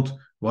 if you don't,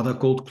 what I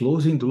call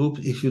closing the loop,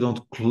 if you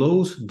don't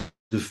close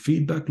the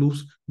feedback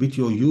loops with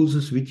your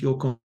users, with your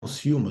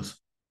consumers,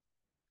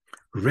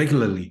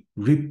 regularly,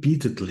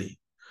 repeatedly.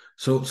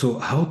 So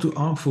how to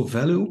arm for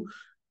value,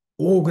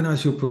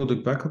 organize your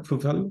product backlog for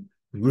value,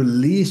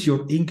 release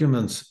your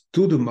increments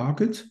to the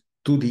market,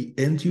 to the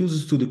end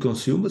users, to the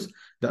consumers.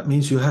 That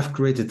means you have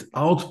created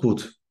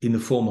output in the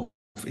form of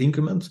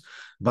increments,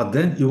 but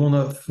then you want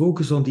to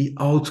focus on the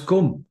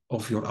outcome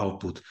of your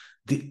output,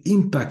 the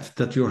impact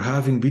that you're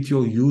having with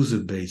your user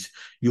base.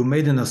 You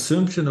made an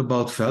assumption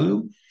about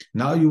value.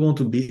 Now you want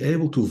to be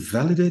able to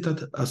validate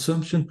that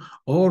assumption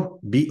or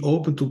be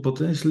open to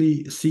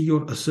potentially see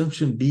your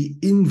assumption be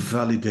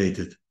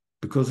invalidated,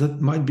 because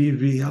that might be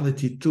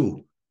reality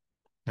too.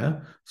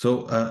 Yeah?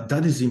 So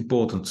that is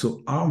important.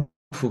 So arm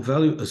for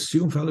value,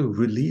 assume value,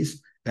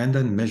 release, and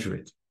then measure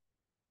it.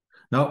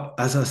 Now,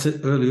 as I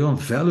said earlier on,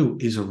 value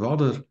is a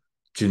rather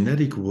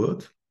generic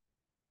word,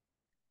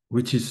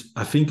 which is,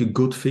 I think, a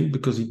good thing,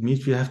 because it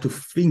means we have to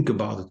think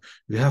about it.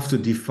 We have to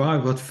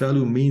define what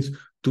value means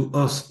to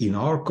us in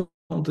our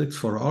context,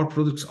 for our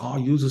products, our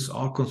users,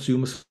 our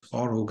consumers,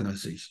 our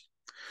organization.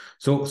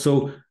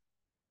 So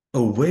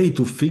a way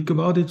to think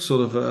about it,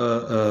 sort of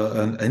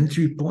an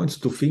entry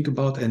point to think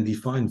about and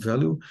define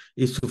value,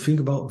 is to think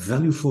about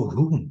value for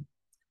whom.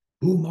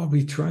 Whom are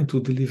we trying to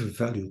deliver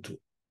value to?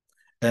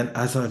 And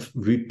as I've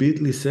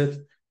repeatedly said,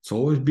 it's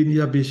always been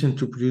the ambition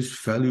to produce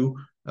value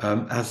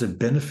as a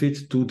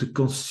benefit to the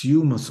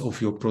consumers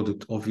of your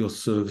product, of your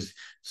service,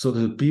 so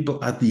the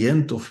people at the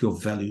end of your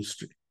value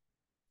stream.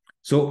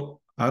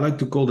 So I like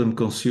to call them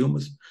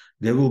consumers.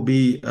 There will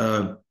be,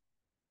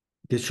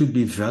 there should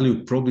be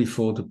value probably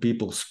for the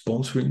people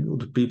sponsoring you,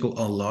 the people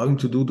allowing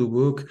to do the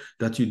work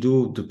that you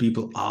do, the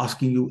people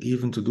asking you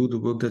even to do the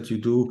work that you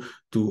do,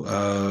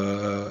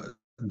 to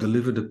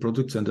deliver the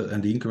products and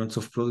the increments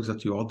of products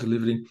that you are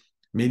delivering,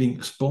 meaning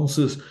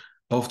sponsors,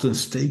 often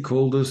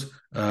stakeholders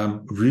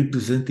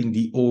representing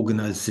the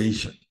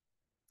organization.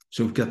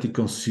 So you've got the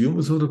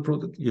consumers of the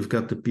product, you've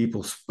got the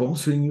people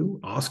sponsoring you,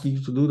 asking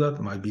you to do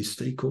that, might be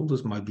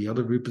stakeholders, might be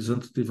other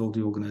representatives of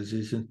the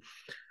organization.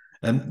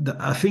 And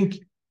I think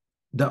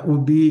that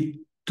would be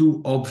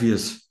two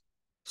obvious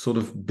sort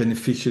of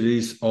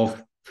beneficiaries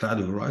of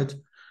value, right?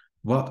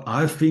 What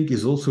I think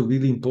is also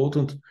really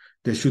important,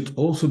 there should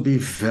also be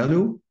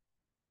value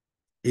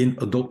in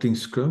adopting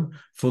Scrum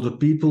for the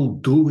people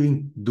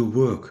doing the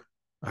work.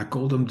 I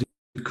call them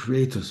the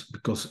creators,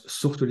 because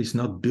software is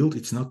not built,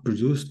 it's not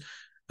produced,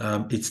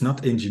 it's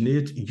not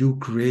engineered, you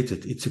create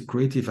it. It's a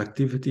creative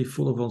activity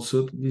full of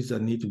uncertainties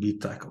that need to be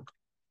tackled.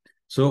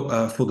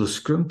 So for the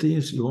Scrum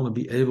teams, you want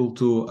to be able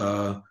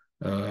to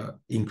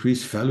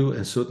increase value,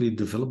 and certainly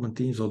development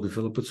teams or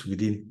developers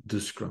within the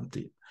Scrum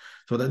team.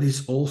 So that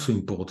is also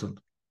important.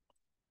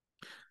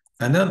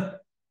 And then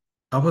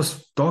I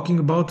was talking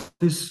about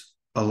this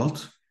a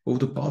lot over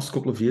the past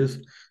couple of years.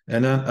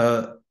 And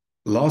then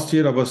last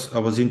year I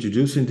was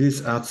introducing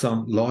this at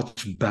some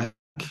large bank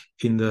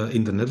in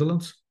the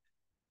Netherlands.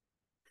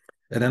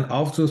 And then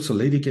afterwards, a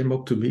lady came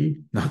up to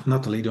me,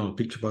 not the lady on the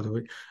picture, by the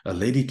way, a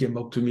lady came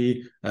up to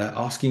me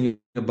asking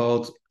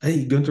about,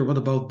 hey, Gunther, what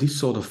about this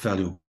sort of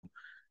value?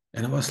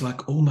 And I was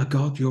like, oh my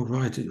God, you're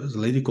right. It was a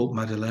lady called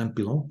Madeleine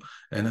Pilon.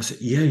 And I said,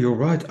 yeah, you're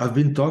right. I've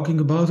been talking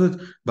about it,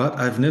 but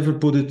I've never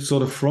put it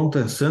sort of front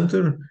and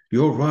center.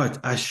 You're right.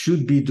 I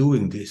should be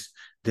doing this.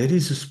 That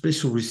is a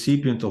special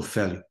recipient of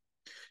value.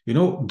 You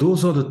know,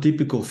 those are the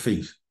typical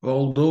things.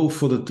 Although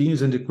for the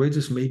teams and the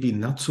creators, maybe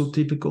not so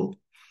typical.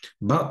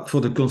 But for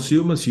the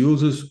consumers,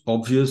 users,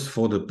 obvious.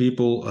 For the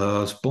people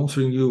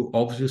sponsoring you,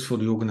 obvious. For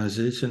the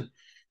organization.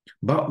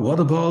 But what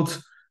about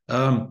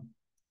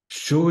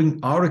showing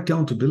our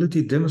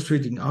accountability,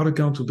 demonstrating our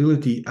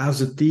accountability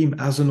as a team,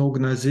 as an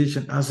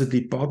organization, as a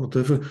department,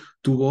 whatever,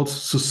 towards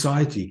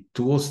society,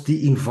 towards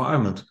the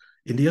environment,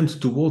 in the end,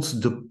 towards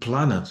the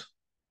planet?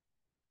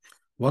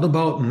 What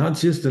about not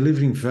just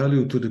delivering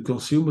value to the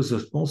consumers, the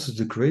sponsors,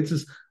 the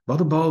creators,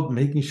 but about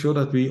making sure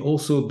that we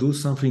also do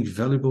something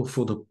valuable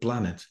for the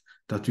planet,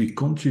 that we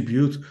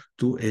contribute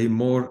to a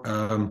more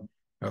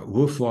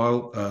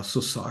worthwhile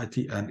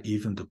society and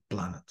even the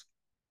planet?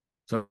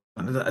 So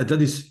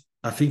that is,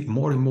 I think,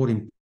 more and more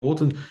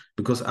important,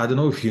 because I don't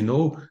know if you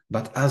know,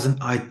 but as an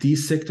IT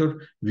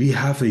sector, we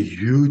have a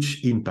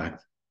huge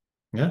impact.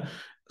 Yeah,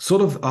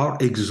 sort of our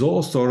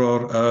exhaust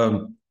or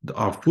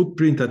our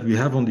footprint that we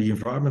have on the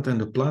environment and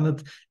the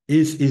planet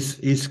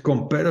is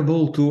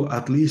comparable to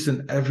at least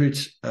an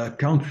average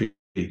country.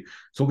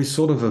 So we're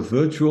sort of a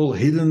virtual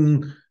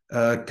hidden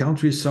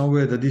country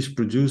somewhere that is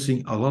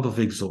producing a lot of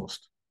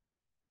exhaust.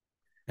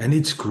 And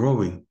it's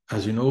growing.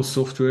 As you know,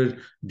 software,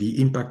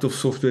 the impact of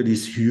software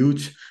is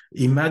huge.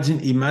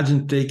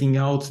 Imagine taking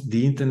out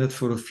the internet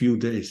for a few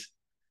days.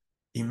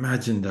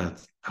 Imagine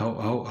that,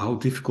 how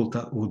difficult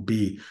that would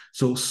be.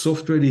 So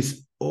software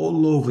is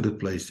all over the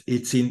place.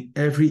 It's in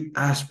every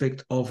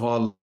aspect of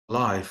our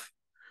life.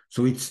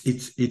 So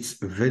it's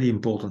very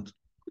important.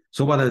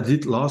 So what I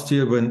did last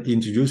year when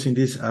introducing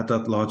this at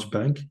that large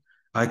bank,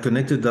 I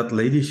connected that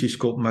lady, she's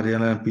called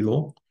Mariana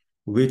Pilon,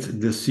 with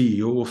the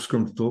CEO of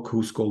Scrum Talk,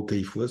 who's called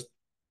Dave West,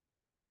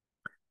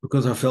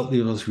 because I felt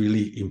it was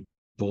really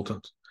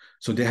important.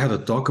 So they had a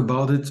talk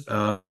about it.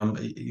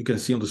 You can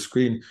see on the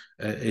screen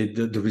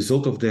the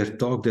result of their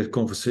talk, their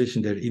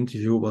conversation, their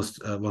interview was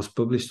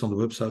published on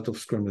the website of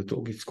Scrum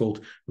Talk. It's called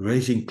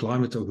Raising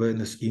Climate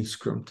Awareness in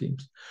Scrum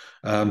Teams.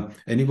 And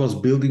it was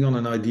building on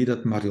an idea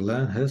that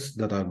Marjolein has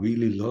that I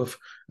really love.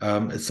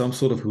 It's some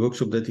sort of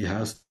workshop that he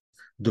has,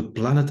 the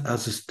planet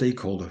as a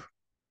stakeholder.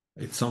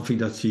 It's something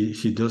that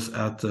she does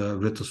at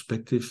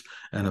retrospectives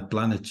and a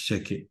planet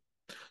check-in.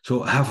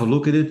 So have a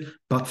look at it,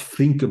 but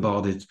think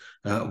about it.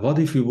 What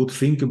if we would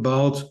think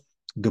about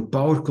the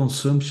power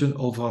consumption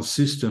of our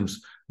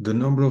systems, the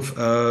number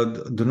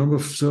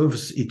of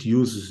services it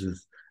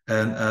uses,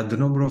 and the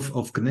number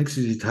of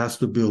connections it has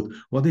to build?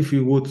 What if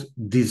we would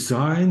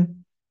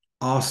design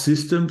our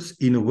systems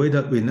in a way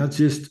that we're not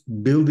just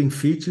building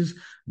features,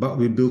 but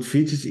we build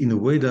features in a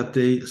way that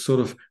they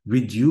sort of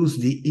reduce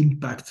the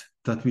impact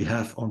that we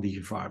have on the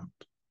environment?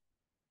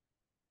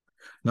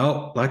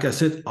 Now, like I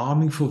said,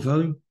 arming for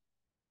value,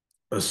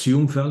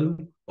 assume value,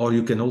 or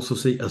you can also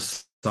say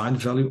assign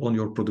value on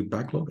your product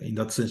backlog. In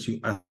that sense, you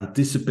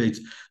anticipate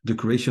the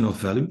creation of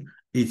value.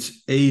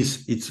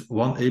 It's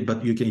one A,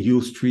 but you can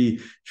use three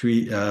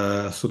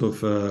words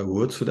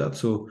for that.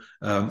 So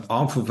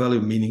arm for value,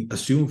 meaning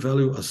assume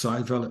value,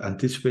 assign value,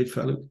 anticipate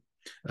value.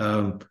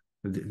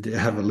 They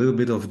have a little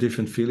bit of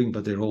different feeling,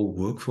 but they all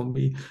work for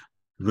me.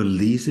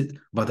 Release it,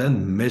 but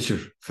then measure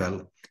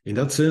value. In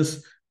that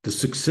sense, the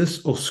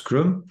success of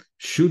Scrum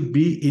should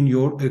be in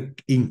your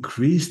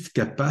increased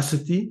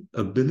capacity,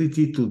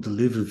 ability to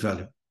deliver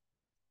value.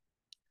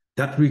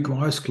 That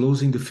requires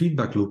closing the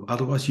feedback loop.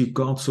 Otherwise, you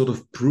can't sort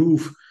of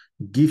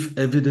give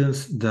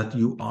evidence that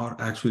you are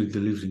actually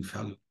delivering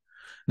value.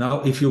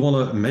 Now, if you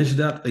want to measure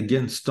that,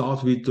 again,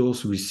 start with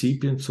those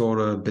recipients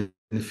or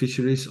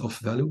beneficiaries of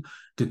value,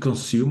 the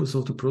consumers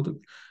of the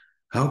product.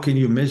 How can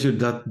you measure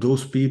that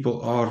those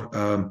people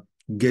are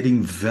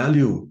getting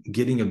value,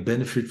 getting a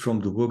benefit from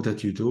the work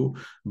that you do?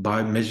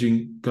 By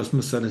measuring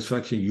customer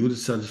satisfaction, user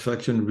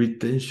satisfaction,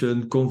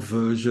 retention,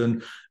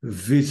 conversion,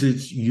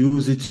 visits,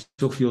 usage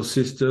of your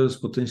systems,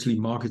 potentially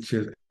market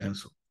share, and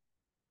so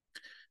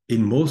on.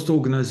 In most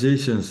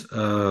organizations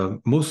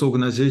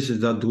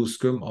that do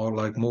Scrum are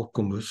like more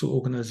commercial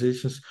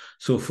organizations.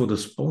 So for the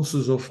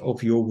sponsors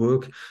of your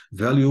work,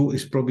 value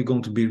is probably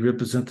going to be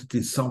represented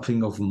in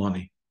something of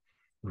money.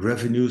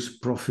 Revenues,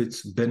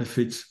 profits,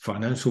 benefits,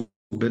 financial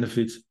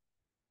benefits,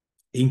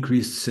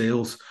 increased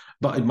sales,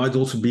 but it might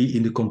also be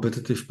in the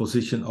competitive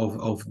position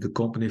of the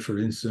company, for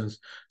instance.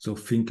 So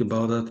think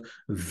about that.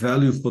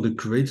 Value for the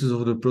creators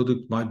of the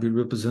product might be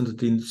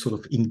represented in sort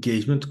of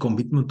engagement,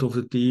 commitment of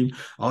the team.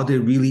 Are they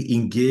really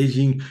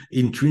engaging?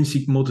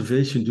 Intrinsic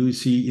motivation. Do you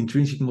see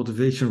intrinsic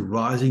motivation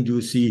rising? Do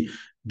you see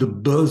the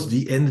buzz,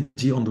 the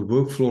energy on the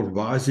work floor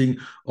rising?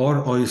 Or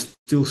are you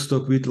still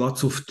stuck with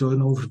lots of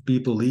turnover,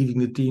 people leaving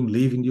the team,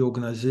 leaving the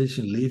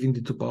organization, leaving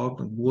the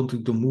department,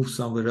 wanting to move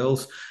somewhere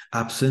else,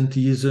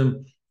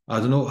 absenteeism?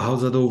 I don't know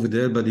how's that over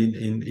there, but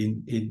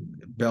in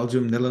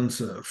Belgium,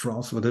 Netherlands,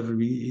 France, whatever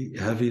we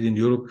have here in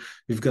Europe,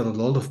 we've got a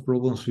lot of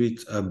problems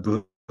with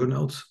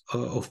burnouts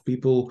of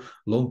people,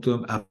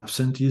 long-term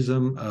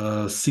absenteeism,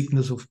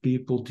 sickness of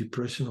people,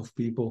 depression of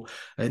people,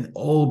 and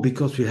all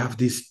because we have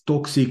these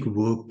toxic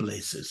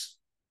workplaces.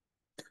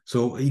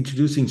 So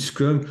introducing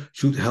Scrum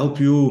should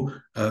help you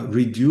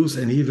reduce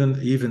and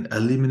even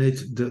eliminate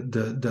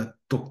the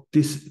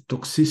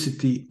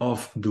toxicity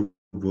of the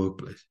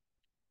workplace.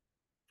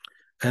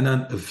 And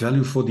then a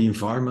value for the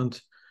environment.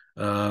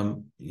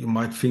 You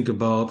might think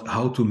about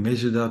how to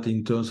measure that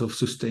in terms of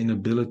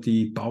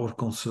sustainability, power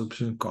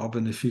consumption,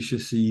 carbon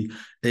efficiency,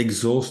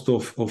 exhaust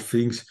of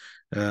things.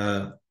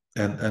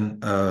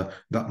 And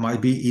that might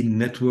be in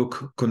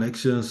network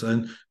connections.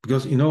 And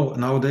because,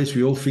 nowadays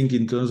we all think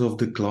in terms of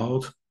the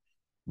cloud,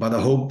 but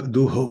I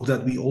do hope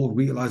that we all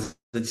realize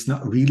that it's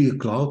not really a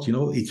cloud,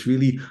 it's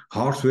really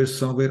hardware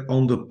somewhere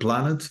on the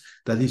planet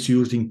that is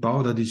using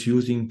power, that is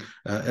using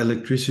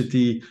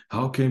electricity.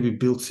 How can we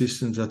build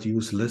systems that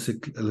use less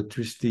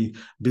electricity,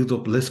 build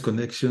up less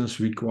connections,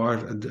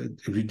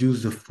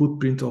 reduce the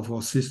footprint of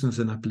our systems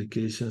and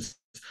applications,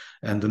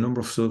 and the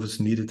number of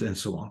servers needed, and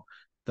so on?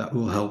 That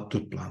will help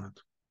the planet.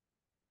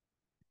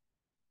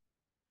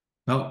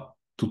 Now,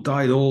 to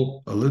tie it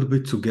all a little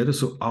bit together,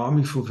 so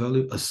arming for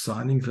value,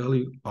 assigning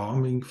value,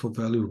 arming for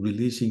value,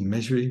 releasing,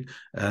 measuring,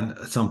 and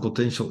some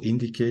potential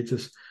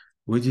indicators.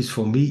 Which is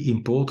for me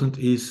important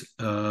is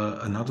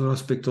another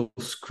aspect of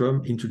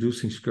Scrum,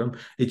 introducing Scrum.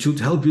 It should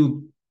help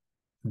you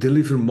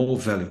deliver more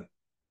value.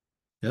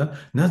 Yeah,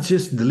 not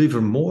just deliver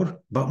more,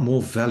 but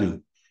more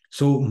value.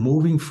 So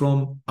moving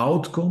from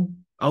output,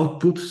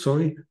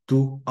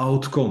 to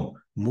outcome,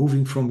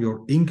 moving from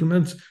your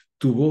increments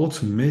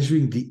towards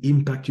measuring the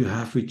impact you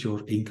have with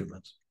your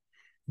increments.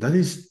 That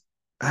is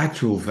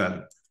actual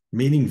value,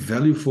 meaning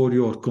value for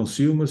your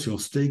consumers, your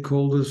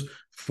stakeholders,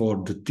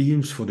 for the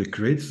teams, for the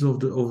creators of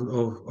the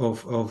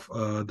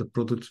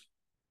product,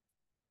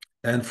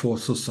 and for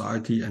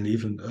society, and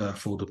even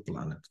for the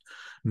planet.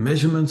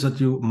 Measurements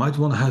that you might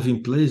want to have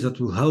in place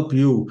that will help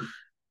you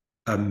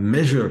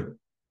measure,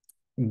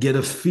 get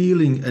a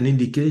feeling, an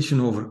indication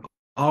over,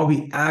 are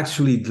we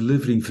actually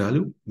delivering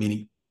value,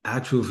 meaning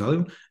actual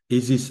value?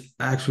 Is this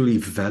actually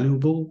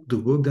valuable, the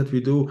work that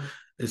we do?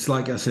 It's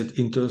like I said,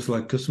 in terms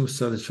like customer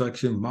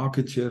satisfaction,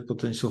 market share,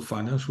 potential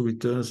financial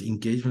returns,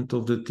 engagement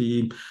of the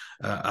team,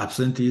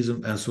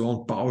 absenteeism, and so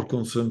on, power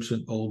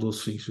consumption, all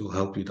those things will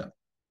help you there.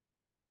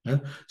 Yeah?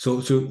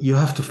 So you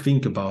have to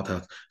think about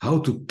that, how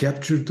to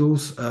capture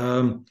those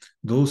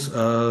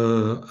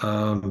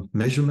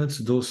measurements,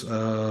 those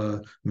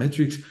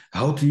metrics,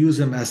 how to use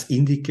them as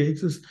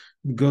indicators,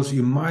 because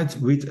you might,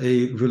 with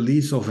a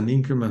release of an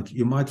increment,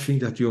 you might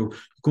think that you're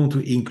going to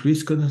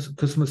increase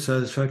customer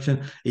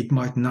satisfaction. It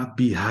might not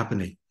be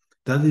happening.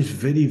 That is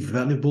very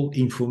valuable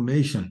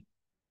information.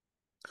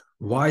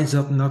 Why is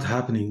that not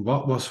happening?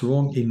 What was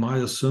wrong in my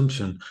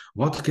assumption?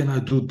 What can I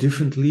do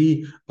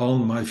differently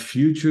on my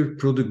future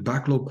product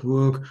backlog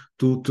work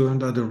to turn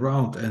that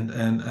around?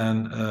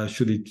 And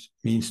should it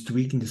means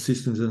tweaking the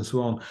systems and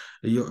so on?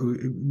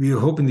 We're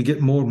hoping to get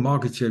more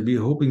market share.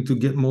 We're hoping to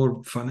get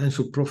more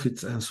financial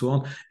profits and so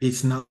on.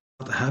 It's not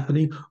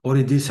happening, or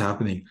it is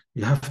happening.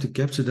 You have to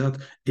capture that.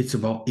 It's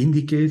about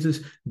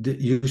indicators. That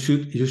you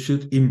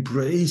should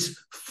embrace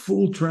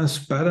full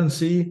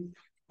transparency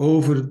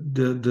over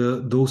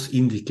those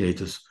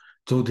indicators.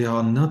 So they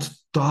are not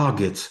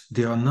targets,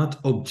 they are not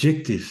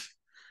objectives.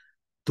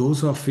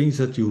 Those are things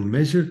that you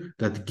measure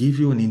that give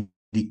you an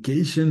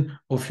indication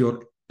of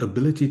your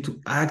ability to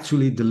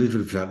actually deliver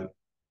value.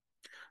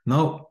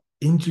 Now,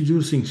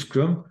 introducing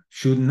Scrum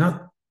should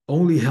not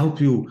only help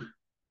you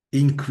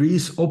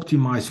increase,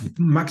 optimize,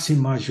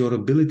 maximize your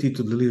ability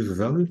to deliver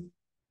value,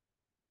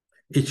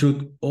 it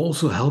should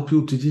also help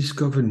you to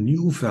discover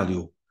new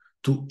value,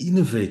 to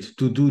innovate,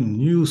 to do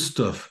new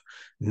stuff,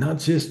 not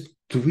just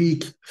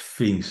tweak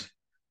things.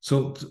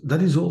 So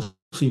that is also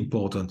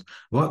important.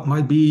 What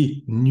might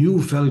be new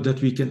value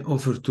that we can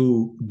offer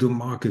to the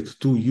market,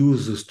 to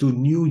users, to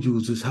new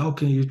users? How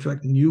can you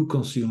attract new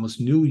consumers,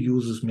 new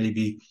users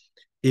maybe?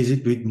 Is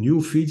it with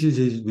new features?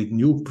 Is it with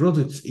new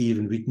products,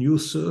 even with new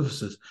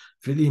services?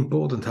 Very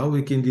important how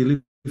we can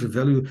deliver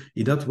value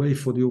in that way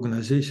for the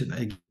organization,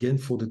 again,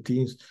 for the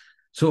teams.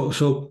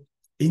 So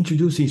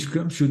introducing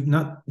Scrum should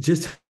not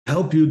just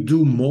help you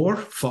do more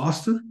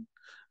faster,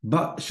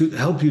 but should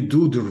help you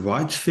do the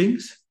right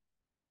things.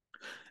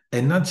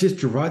 And not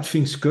just the right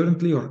things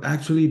currently or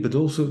actually, but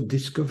also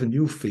discover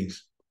new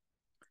things.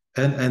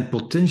 And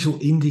potential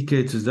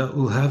indicators that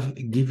will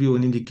give you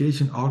an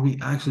indication, are we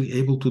actually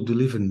able to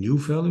deliver new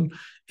value,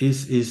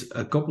 is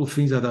a couple of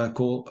things that I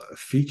call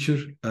feature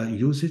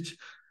usage.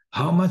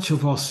 How much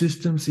of our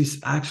systems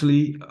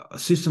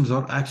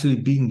are actually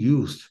being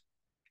used?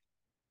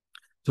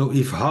 So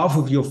if half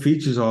of your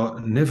features are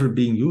never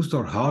being used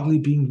or hardly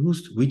being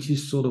used, which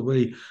is what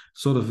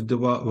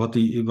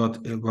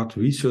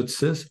research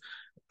says,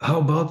 how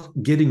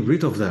about getting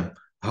rid of them?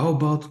 How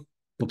about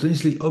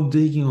potentially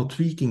updating or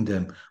tweaking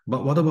them?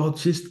 But what about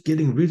just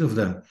getting rid of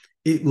them?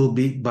 It will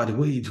be, by the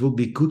way, it will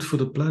be good for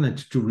the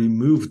planet to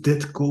remove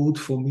that code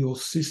from your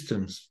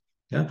systems.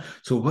 Yeah.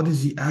 So what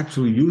is the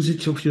actual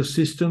usage of your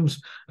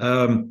systems?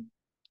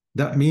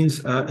 That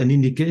means an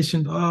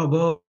indication,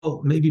 well,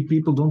 maybe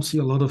people don't see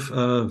a lot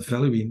of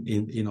value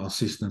in our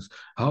systems.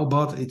 How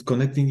about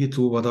connecting it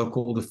to what I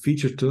call the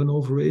feature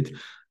turnover rate?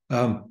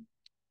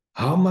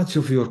 How much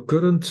of your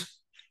current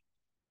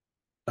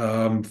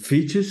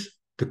features,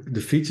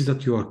 the features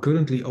that you are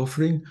currently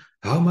offering,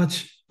 how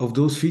much of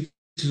those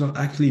features are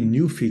actually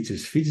new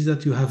features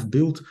that you have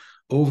built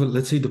over,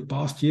 let's say, the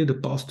past year, the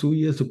past 2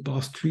 years, the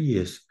past 3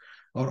 years?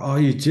 Or are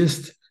you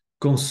just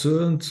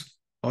concerned?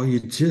 Are you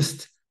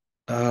just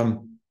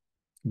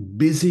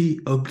busy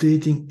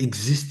updating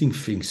existing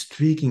things,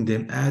 tweaking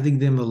them, adding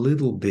them a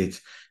little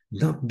bit,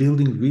 not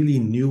building really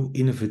new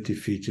innovative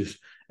features?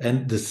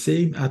 And the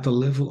same at the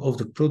level of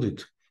the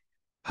product.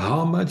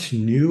 How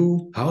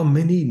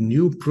many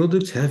new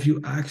products have you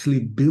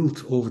actually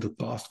built over the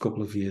past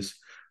couple of years,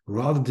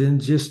 rather than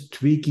just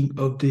tweaking,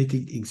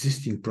 updating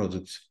existing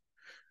products?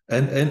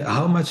 And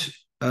how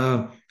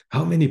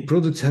many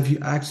products have you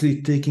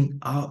actually taken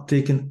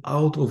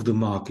out of the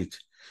market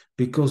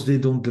because they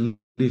don't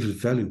deliver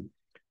value?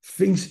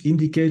 Things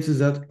indicators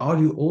that, are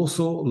you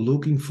also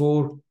looking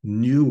for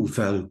new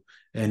value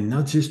and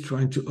not just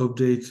trying to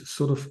update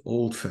sort of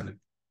old value?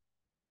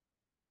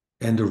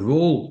 And the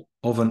role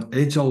of an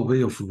agile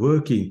way of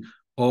working,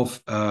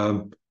 of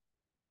an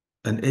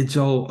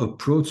agile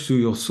approach to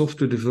your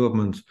software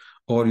development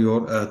or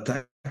your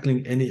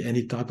tackling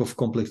any type of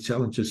complex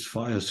challenges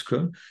via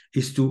Scrum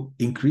is to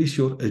increase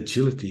your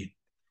agility.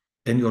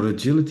 And your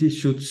agility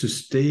should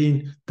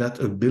sustain that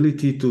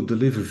ability to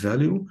deliver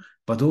value,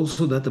 but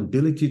also that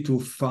ability to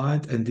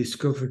find and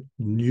discover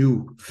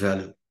new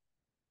value.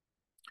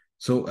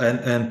 So,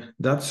 and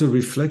that's a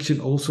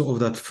reflection also of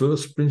that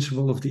first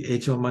principle of the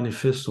HR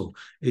Manifesto.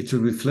 It's a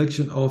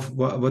reflection of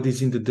what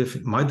is in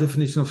my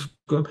definition of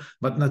Scrum,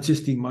 but not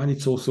just in mine,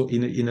 it's also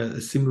in a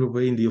similar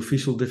way in the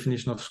official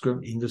definition of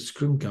Scrum in the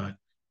Scrum Guide.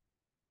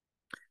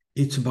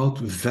 It's about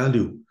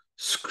value.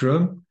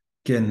 Scrum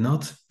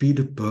cannot be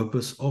the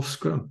purpose of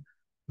Scrum.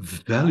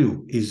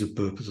 Value is the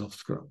purpose of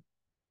Scrum.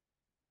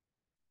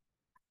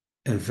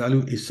 And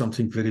value is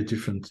something very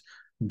different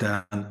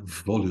than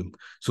volume.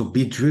 So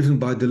be driven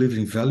by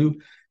delivering value,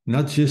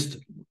 not just,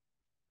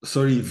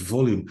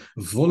 volume.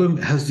 Volume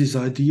has this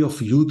idea of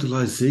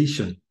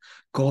utilization,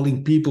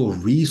 calling people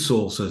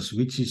resources,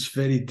 which is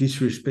very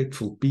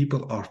disrespectful.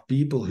 People are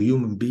people,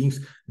 human beings,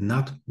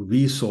 not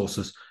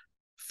resources.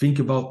 Think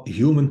about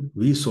human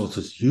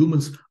resources.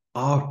 Humans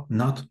are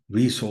not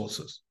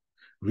resources.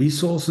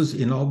 Resources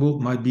in our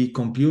world might be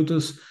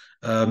computers,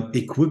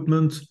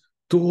 equipment,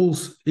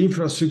 tools,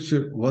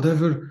 infrastructure,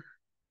 whatever,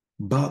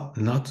 but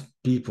not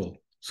people.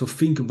 So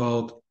think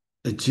about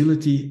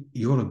agility,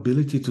 your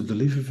ability to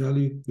deliver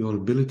value, your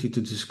ability to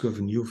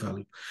discover new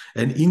value.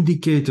 And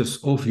indicators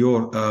of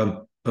your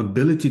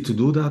ability to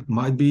do that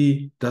might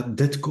be that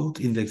dead code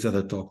index that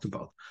I talked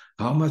about.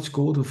 How much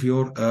code of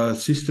your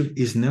system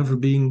is never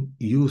being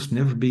used,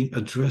 never being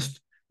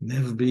addressed,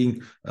 never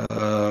being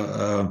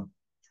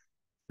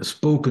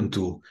spoken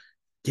to?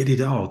 Get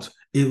it out.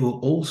 It will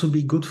also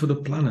be good for the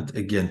planet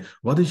again.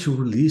 What is your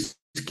release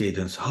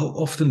cadence? How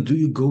often do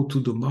you go to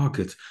the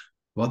market?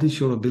 What is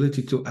your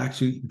ability to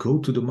actually go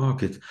to the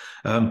market?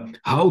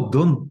 How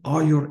done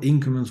are your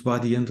increments by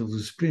the end of the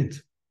sprint?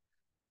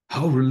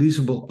 How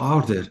releasable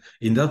are they?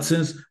 In that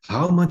sense,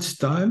 how much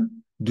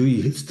time do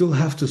you still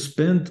have to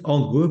spend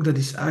on work that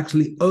is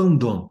actually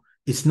undone?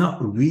 It's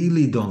not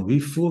really done. We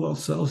fool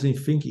ourselves in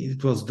thinking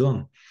it was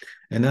done.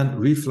 And then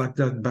reflect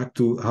that back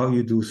to how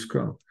you do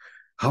Scrum.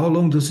 How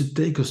long does it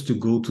take us to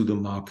go to the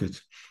market?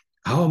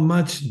 How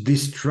much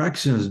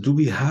distractions do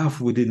we have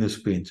within a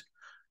sprint?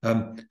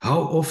 How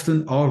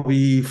often are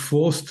we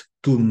forced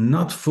to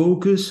not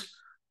focus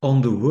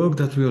on the work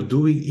that we are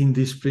doing in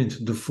this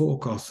sprint, the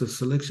forecast, the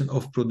selection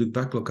of product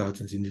backlog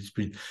items in this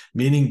sprint,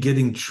 meaning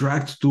getting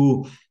dragged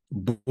to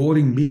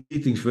boring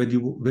meetings where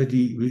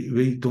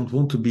you don't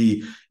want to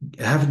be,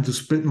 having to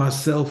spread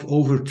myself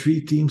over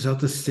 3 teams at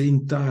the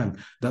same time.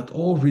 That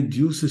all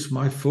reduces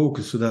my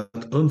focus, so that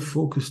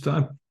unfocused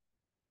time,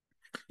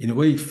 in a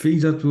way,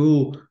 things that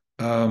will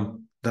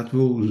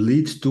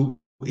lead to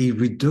a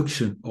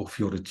reduction of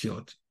your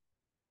agility.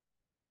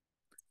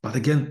 But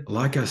again,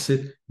 like I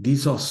said,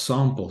 these are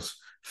samples.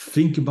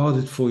 Think about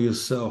it for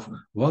yourself.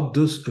 What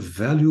does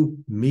value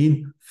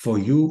mean for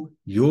you,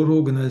 your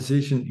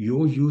organization,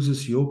 your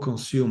users, your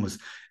consumers?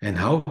 And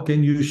how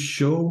can you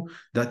show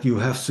that you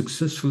have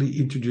successfully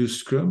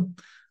introduced Scrum?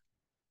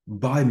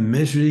 By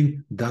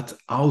measuring that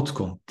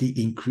outcome, the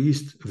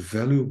increased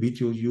value with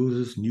your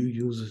users,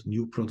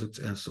 new products,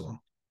 and so on.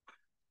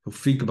 So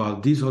think about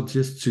it. These are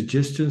just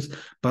suggestions,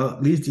 but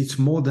at least it's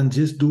more than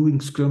just doing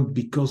Scrum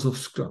because of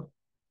Scrum.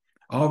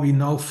 Are we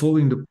now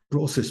following the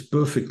process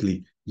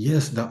perfectly?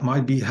 Yes, that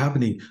might be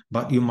happening,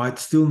 but you might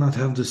still not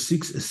have the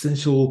 6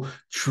 essential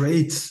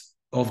traits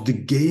of the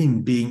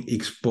game being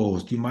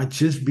exposed. You might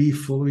just be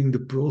following the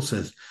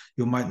process.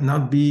 You might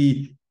not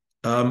be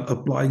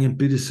applying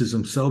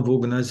empiricism,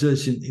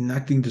 self-organization,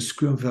 enacting the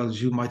Scrum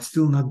values. You might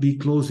still not be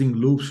closing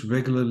loops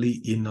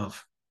regularly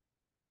enough.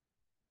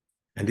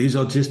 And these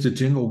are just the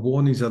general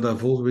warnings that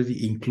I've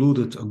already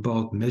included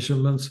about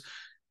measurements.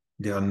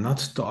 They are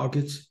not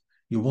targets.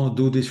 You want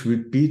to do this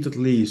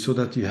repeatedly so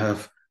that you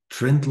have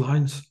trend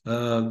lines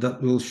that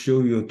will show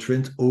you a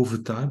trend over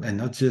time, and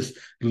not just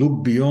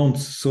look beyond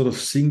sort of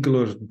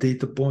singular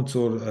data points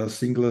or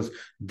singular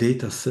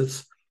data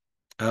sets.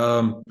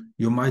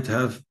 You might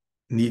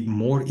need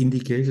more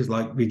indicators,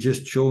 like we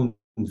just shown: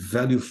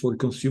 value for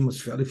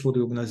consumers, value for the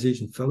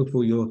organization, value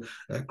for your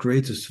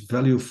creators,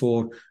 value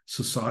for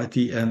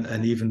society,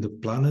 and even the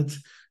planet.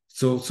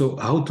 So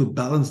how to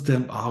balance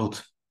them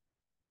out?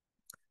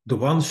 The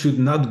one should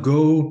not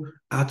go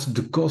at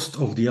the cost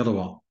of the other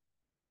one.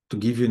 To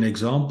give you an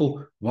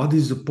example, what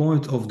is the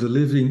point of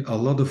delivering a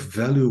lot of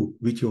value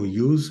with your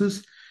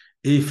users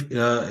if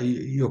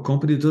your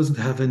company doesn't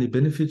have any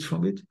benefits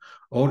from it?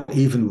 Or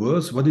even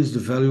worse, what is the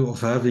value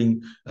of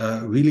having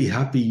really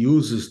happy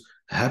users,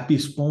 happy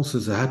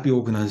sponsors, a happy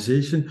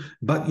organization,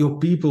 but your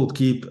people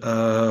keep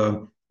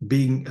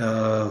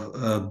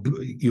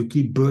you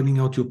keep burning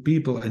out your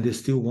people and they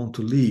still want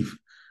to leave?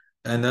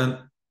 And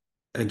then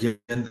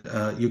again,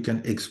 you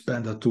can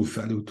expand that to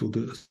value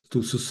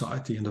to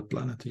society and the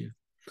planet here.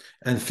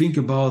 And think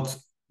about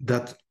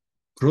that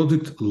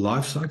product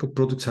life cycle.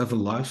 Products have a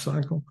life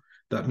cycle.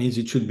 That means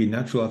it should be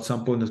natural at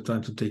some point of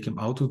time to take them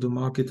out of the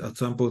market. At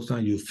some point of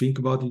time, you think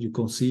about it, you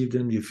conceive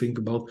them, you think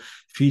about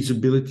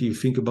feasibility, you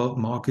think about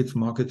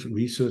market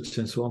research,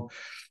 and so on.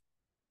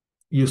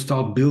 You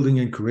start building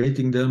and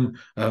creating them.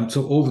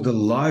 So over the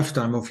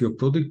lifetime of your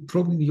product,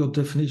 probably your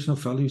definition of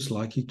value is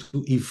likely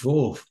to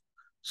evolve.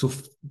 So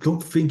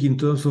don't think in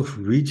terms of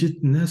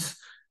rigidness,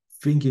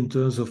 think in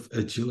terms of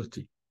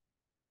agility.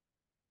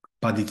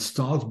 But it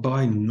starts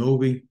by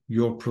knowing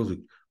your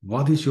product.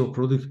 What is your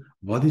product?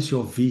 What is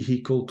your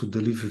vehicle to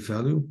deliver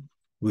value?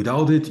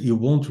 Without it, you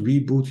won't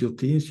reboot your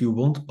teams. You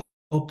won't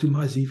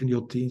optimize even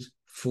your teams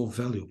for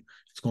value.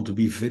 It's going to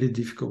be very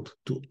difficult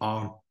to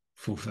arm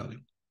for value.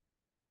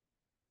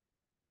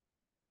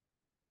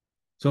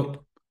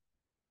 So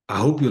I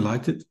hope you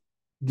liked it.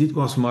 This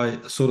was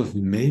my sort of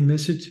main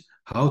message,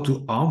 how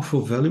to arm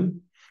for value.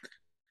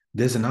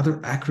 There's another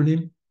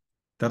acronym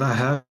that I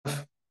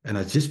have, and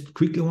I just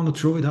quickly want to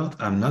throw it out.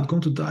 I'm not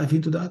going to dive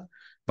into that,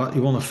 but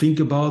you want to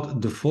think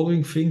about the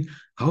following thing,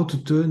 how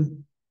to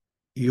turn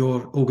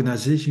your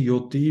organization,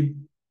 your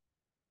team,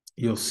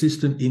 your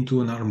system into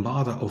an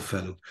armada of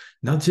value.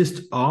 Not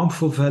just arm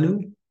for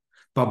value,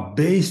 but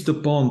based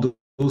upon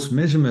those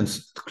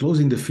measurements,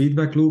 closing the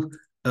feedback loop,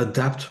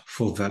 adapt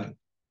for value.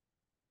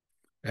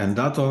 And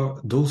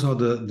those are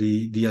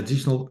the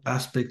additional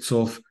aspects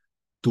of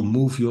to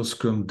move your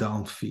Scrum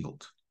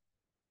downfield.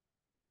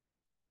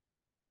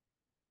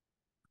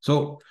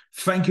 So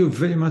thank you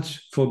very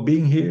much for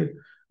being here.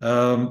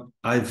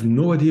 I have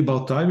no idea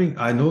about timing.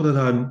 I know that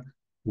I'm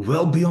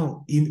well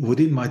beyond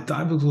within my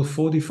time of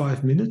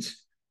 45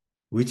 minutes,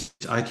 which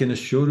I can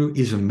assure you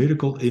is a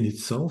miracle in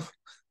itself.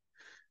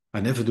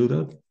 I never do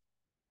that.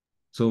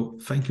 So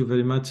thank you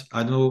very much.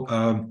 I know,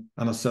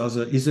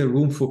 Anastasia, is there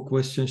room for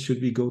questions?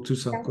 Should we go to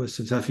some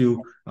questions? Have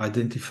you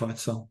identified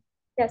some?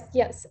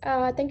 Yes.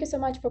 Thank you so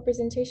much for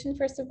presentation,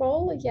 first of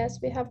all. Yes,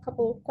 we have a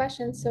couple of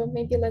questions, so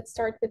maybe let's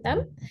start with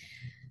them.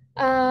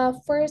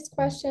 First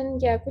question,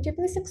 could you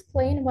please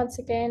explain once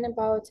again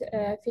about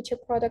feature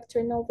product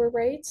turnover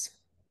rates?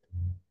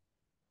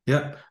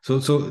 Yeah, so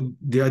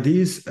the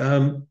idea is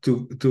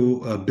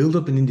to build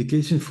up an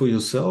indication for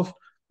yourself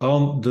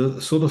on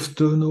the sort of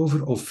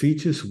turnover of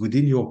features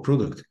within your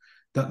product.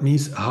 That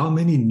means how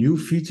many new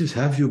features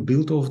have you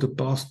built over the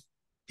past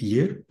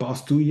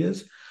 2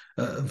 years,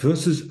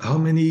 versus how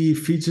many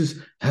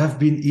features have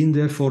been in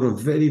there for a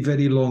very,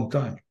 very long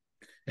time.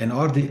 And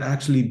are they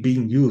actually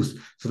being used?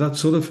 So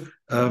that's sort of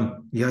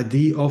the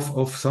idea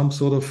of some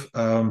sort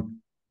of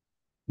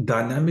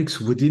dynamics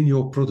within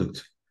your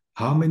product.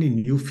 How many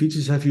new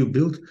features have you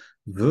built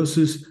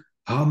versus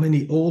how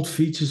many old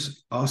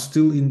features are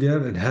still in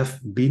there and have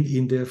been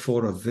in there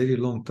for a very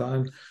long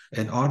time,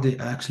 and are they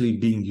actually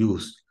being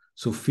used?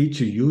 So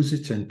feature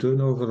usage and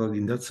turnover are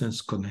in that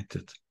sense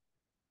connected.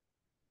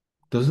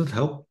 Does it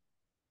help?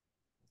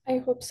 I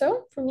hope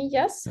so. For me,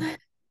 yes.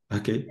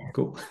 Okay,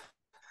 cool.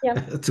 Yeah.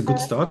 That's a good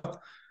start.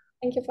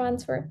 Thank you for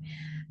answer.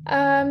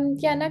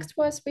 Next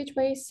was which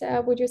ways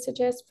would you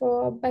suggest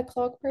for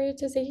backlog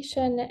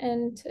prioritization,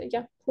 and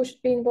who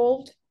should be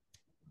involved?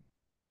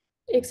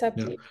 Except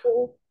you.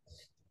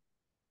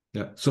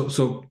 Yeah.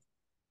 So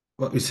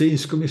what we say in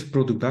Scrum is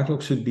product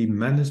backlog should be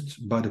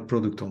managed by the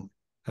product owner.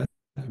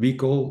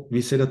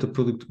 We say that the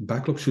product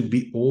backlog should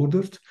be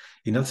ordered,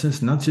 in that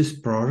sense, not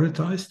just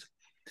prioritized.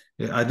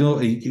 I know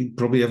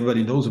probably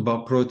everybody knows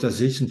about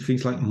prioritization,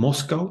 things like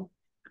Moscow,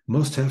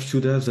 must have,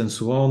 should have, and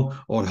so on,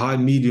 or high,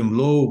 medium,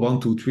 low,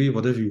 1, 2, 3,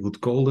 whatever you would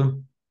call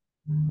them.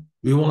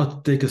 We want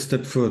to take a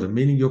step further,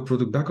 meaning your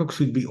product backlog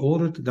should be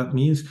ordered. That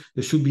means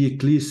there should be a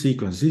clear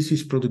sequence. This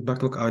is product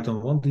backlog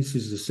item 1, this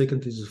is the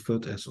second, this is the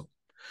third, and so on.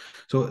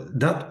 So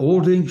that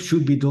ordering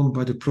should be done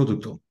by the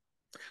product owner.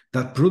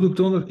 That product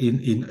owner,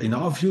 in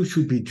our view,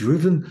 should be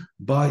driven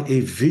by a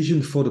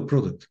vision for the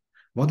product.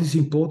 What is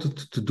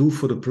important to do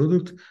for the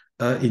product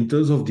in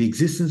terms of the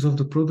existence of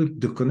the product,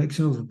 the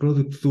connection of the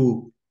product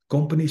to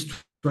company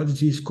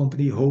strategies,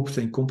 company hopes,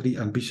 and company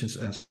ambitions,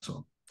 and so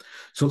on.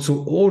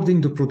 So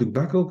ordering the product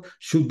backlog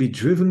should be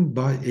driven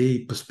by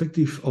a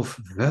perspective of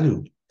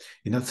value.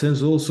 In that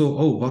sense also,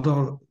 what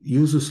are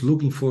users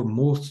looking for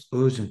most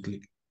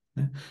urgently?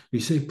 We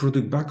say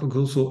product backlog is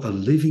also a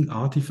living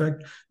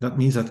artifact. That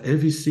means at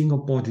every single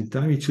point in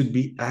time, it should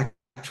be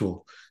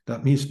actual.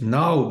 That means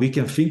now we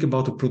can think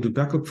about the product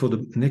backlog for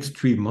the next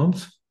 3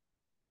 months,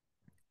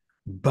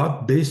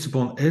 but based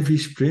upon every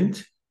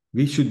sprint,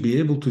 we should be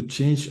able to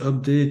change,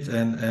 update,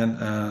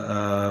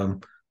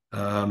 and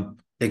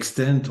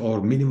extend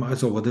or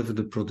minimize or whatever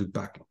the product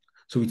backlog.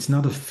 So it's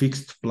not a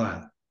fixed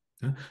plan.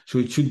 So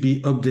it should be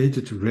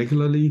updated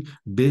regularly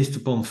based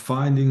upon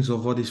findings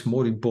of what is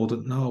more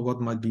important now,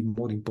 what might be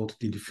more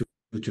important in the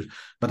future.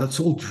 But that's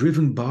all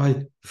driven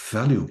by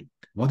value.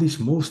 What is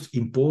most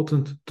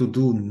important to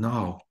do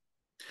now?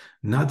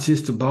 Not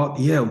just about,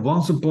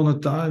 once upon a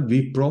time,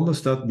 we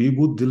promised that we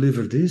would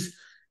deliver this.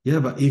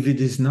 But if it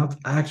is not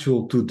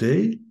actual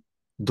today,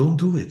 don't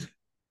do it.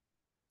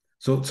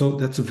 So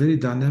that's a very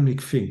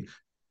dynamic thing.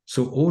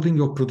 So ordering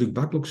your product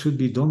backlog should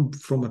be done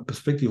from a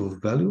perspective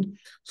of value,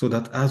 so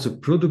that as a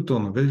product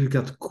owner, when you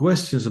get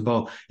questions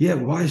about, yeah,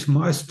 why is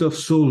my stuff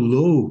so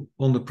low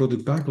on the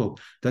product backlog,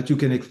 that you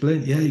can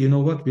explain, yeah, you know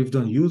what, we've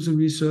done user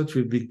research,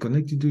 we've been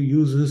connected to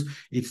users,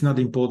 it's not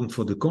important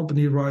for the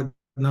company right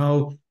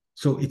now.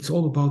 So it's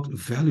all about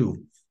value.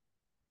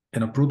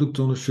 And a product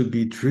owner should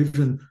be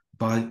driven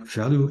by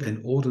value and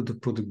order the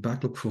product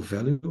backlog for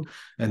value.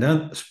 And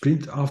then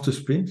sprint after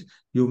sprint,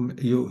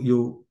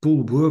 you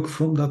pull work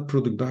from that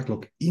product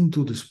backlog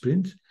into the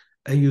sprint,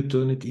 and you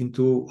turn it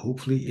into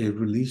hopefully a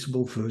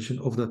releasable version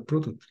of that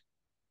product.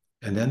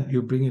 And then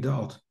you bring it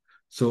out.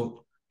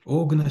 So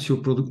organize your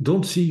product.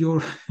 Don't see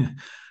your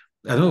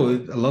I know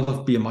a lot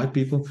of PMI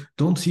people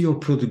don't see your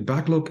product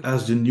backlog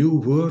as the new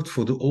word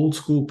for the old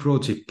school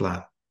project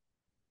plan.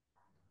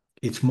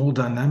 It's more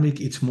dynamic,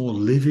 it's more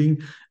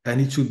living, and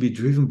it should be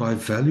driven by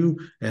value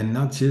and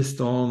not just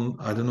on,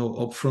 I don't know,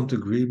 upfront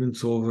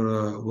agreements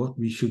over what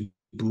we should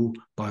do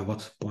by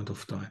what point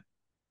of time.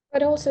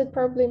 But also it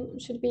probably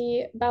should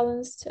be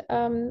balanced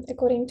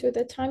according to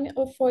the time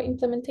for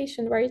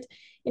implementation, right?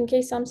 In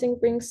case something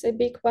brings a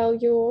big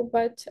value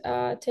but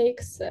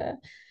takes a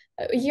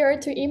year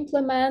to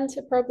implement,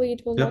 probably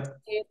it will not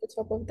stay at the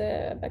top of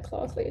the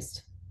backlog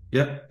list.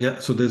 Yeah.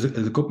 So there's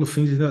a couple of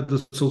things in that.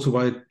 That's also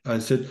why I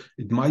said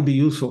it might be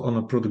useful on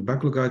a product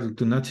backlog item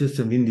to not just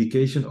an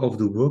indication of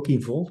the work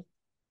involved,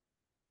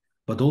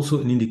 but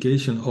also an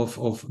indication of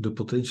the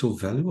potential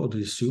value or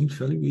the assumed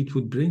value it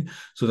would bring,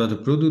 so that the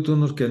product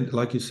owner can,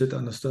 like you said,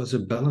 Anastasia,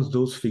 balance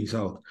those things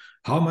out.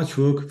 How much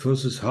work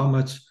versus how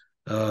much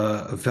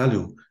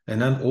value,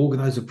 and then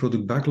organize a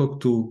product backlog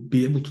to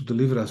be able to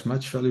deliver as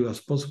much value as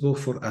possible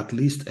for at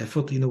least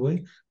effort in a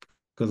way,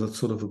 because that's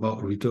sort of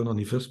about return on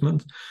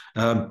investment.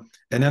 And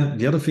then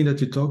the other thing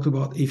that you talked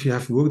about, if you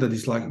have work that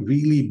is like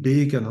really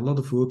big and a lot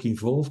of work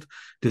involved,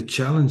 the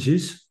challenge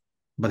is,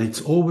 but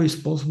it's always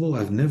possible,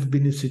 I've never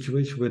been in a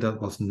situation where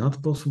that was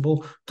not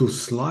possible, to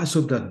slice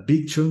up that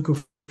big chunk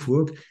of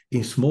work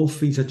in small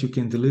things that you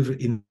can deliver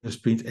in a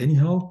sprint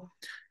anyhow,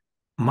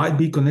 might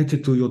be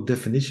connected to your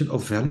definition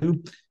of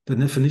value. The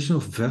definition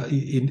of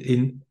value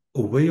in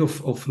a way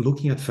of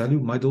looking at value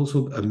might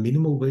also, a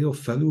minimal way of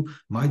value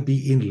might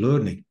be in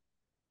learning.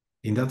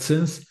 In that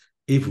sense,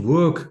 if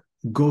work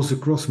goes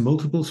across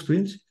multiple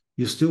sprints,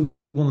 you still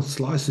want to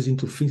slice it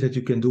into things that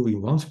you can do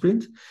in one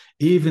sprint,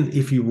 even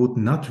if you would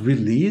not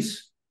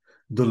release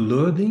the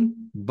learning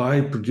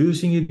by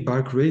producing it,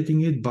 by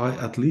creating it, by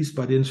at least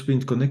by the end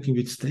sprint connecting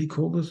with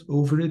stakeholders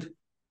over it.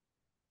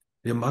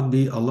 There might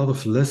be a lot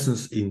of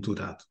lessons into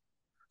that.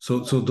 So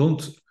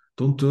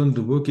don't turn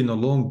the work in a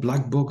long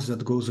black box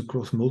that goes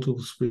across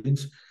multiple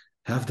sprints.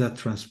 Have that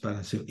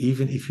transparency,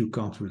 even if you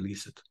can't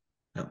release it.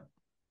 Yeah.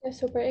 Yeah,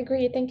 super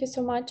agree. Thank you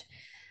so much.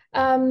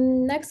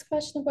 Next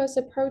question was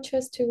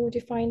approaches to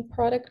define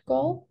product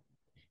goal.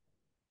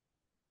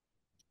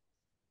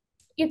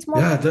 It's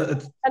more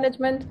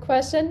management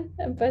question,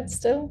 but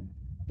still.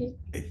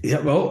 Yeah,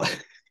 well,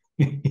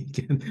 in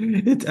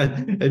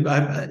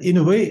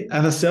a way,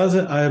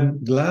 Anastasia,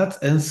 I'm glad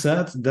and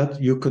sad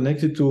that you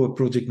connected to a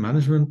project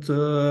management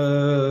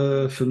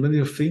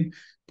familiar thing,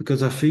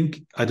 because I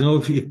think, I don't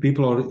know if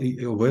people are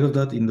aware of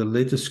that, in the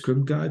latest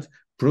Scrum guide,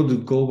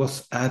 product goal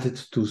was added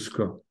to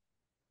Scrum.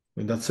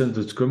 In that sense,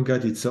 the Scrum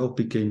guide itself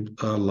became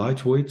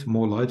lightweight,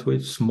 more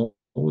lightweight, smaller,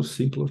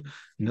 simpler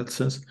in that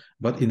sense.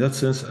 But in that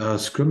sense,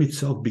 Scrum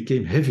itself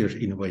became heavier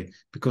in a way,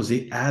 because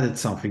they added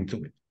something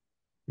to it,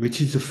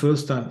 which is the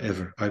first time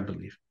ever, I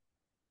believe.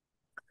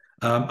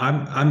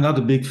 I'm not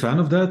a big fan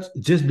of that,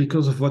 just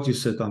because of what you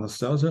said,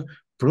 Anastasia.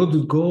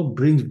 Product goal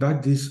brings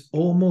back this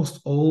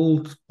almost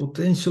old,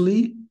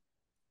 potentially,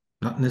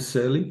 not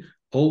necessarily,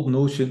 old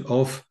notion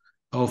of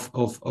a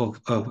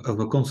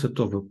concept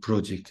of a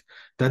project.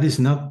 That is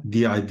not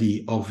the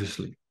idea,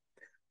 obviously.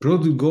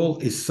 Product goal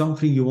is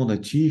something you want to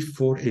achieve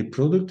for a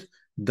product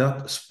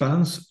that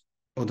spans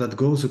or that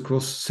goes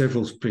across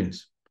several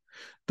sprints.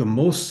 The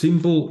most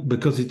simple,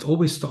 because it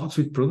always starts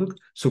with product.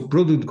 So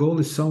product goal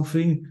is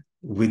something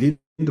within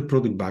the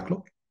product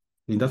backlog.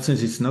 In that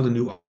sense, it's not a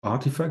new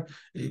artifact.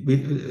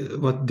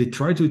 What they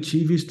try to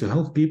achieve is to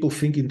help people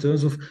think in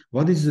terms of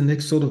what is the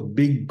next sort of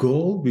big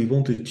goal we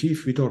want to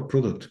achieve with our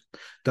product.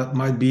 That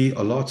might be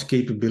a large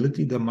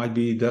capability. That might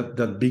be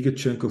that bigger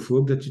chunk of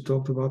work that you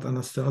talked about,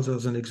 Anastasia,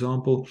 as an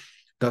example.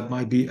 That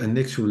might be a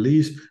next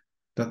release.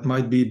 That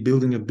might be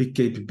building a big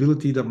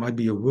capability. That might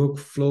be a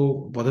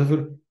workflow,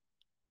 whatever.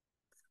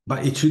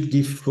 But it should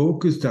give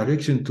focus,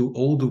 direction to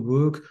all the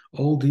work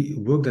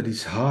that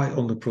is high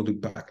on the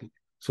product backlog.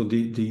 So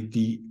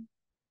the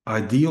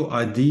ideal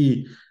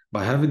idea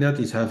by having that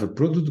is have a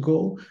product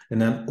goal,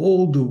 and then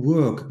all the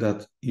work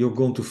that you're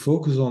going to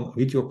focus on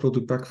with your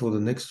product backlog for the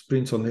next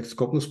sprints or next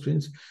couple of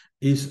sprints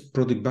is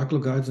product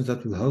backlog guidance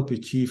that will help you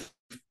achieve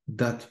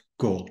that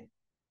goal.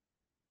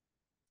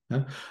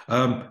 Yeah?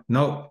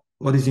 Now,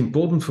 what is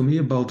important for me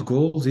about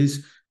goals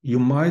is you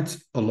might,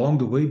 along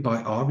the way,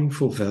 by arming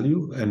for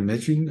value and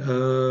measuring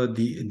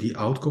the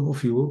outcome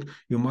of your work,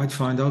 you might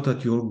find out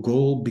that your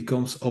goal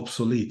becomes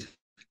obsolete.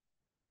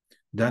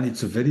 Then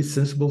it's a very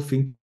sensible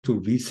thing to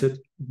reset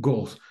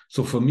goals.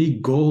 So for me,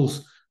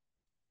 goals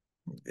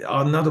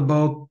are not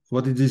about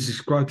what it is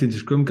described in the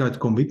Scrum Guide,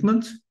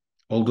 commitment,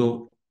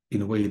 although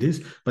in a way it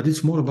is, but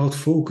it's more about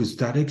focus,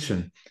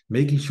 direction,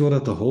 making sure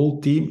that the whole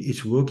team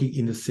is working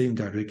in the same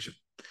direction.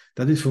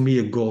 That is for me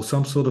a goal,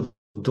 some sort of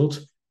dot,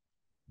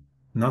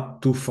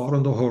 not too far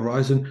on the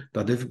horizon,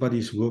 that everybody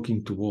is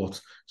working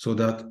towards, so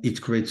that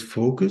it creates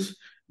focus.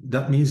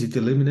 That means it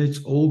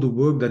eliminates all the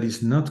work that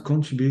is not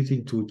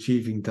contributing to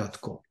achieving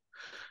that goal.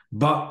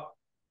 But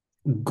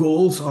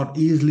goals are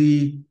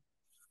easily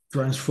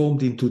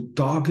transformed into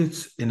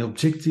targets and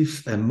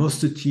objectives and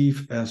must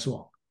achieve and so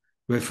on.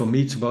 Where for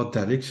me it's about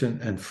direction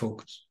and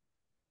focus.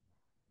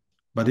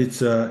 But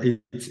it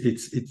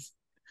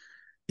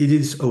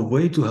is a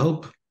way to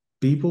help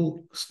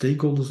people,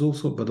 stakeholders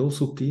also, but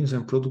also teams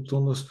and product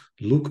owners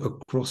look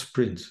across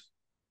sprints.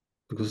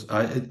 Because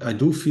I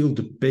do feel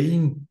the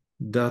pain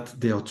that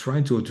they are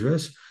trying to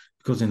address,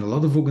 because in a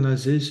lot of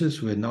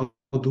organizations we're now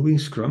doing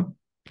Scrum.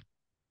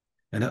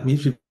 And that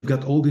means we've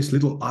got all these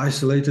little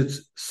isolated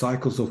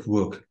cycles of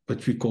work,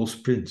 which we call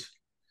sprints.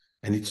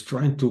 And it's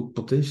trying to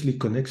potentially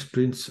connect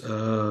sprints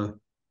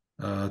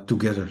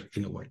together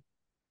in a way.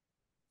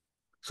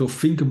 So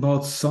think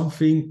about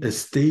something, a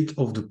state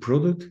of the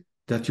product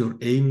that you're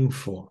aiming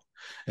for.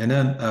 And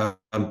then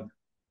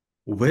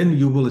when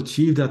you will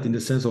achieve that in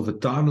the sense of a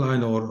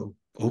timeline, or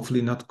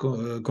hopefully not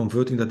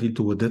converting that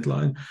into a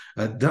deadline,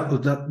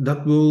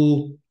 that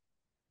will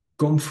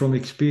come from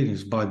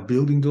experience by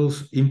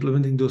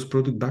implementing those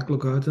product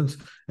backlog items,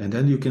 and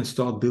then you can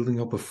start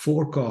building up a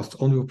forecast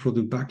on your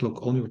product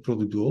backlog, on your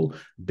product goal,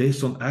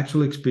 based on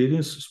actual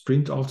experience,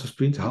 sprint after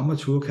sprint. How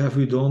much work have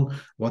we done?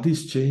 What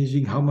is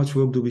changing? How much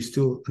work do we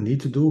still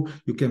need to do?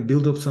 You can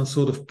build up some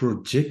sort of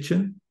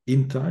projection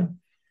in time,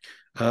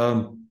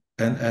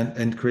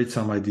 and create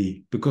some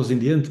idea. Because in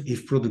the end,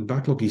 if product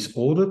backlog is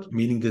ordered,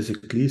 meaning there's a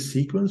clear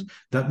sequence,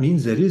 that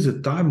means there is a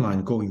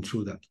timeline going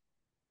through that.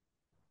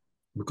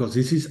 Because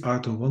this is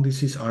item 1,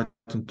 this is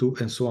item 2,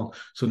 and so on.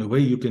 So in a way,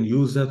 you can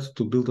use that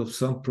to build up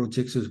some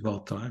projects as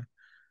well time,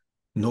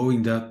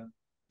 knowing that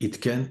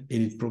it can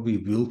and it probably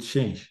will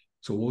change.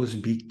 So always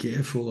be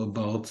careful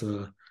about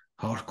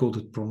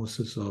hard-coded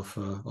promises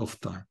of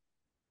time.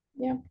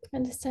 Yeah,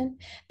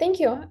 understand. Thank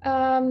you.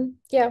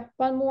 Yeah,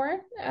 one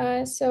more.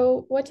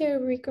 So what are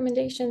your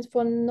recommendations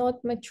for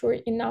not mature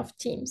enough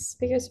teams?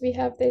 Because we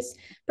have this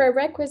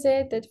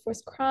prerequisite that for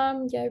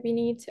Scrum, yeah, we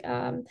need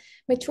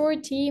mature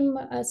team,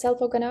 a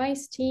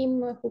self-organized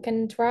team who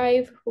can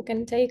drive, who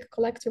can take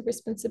collective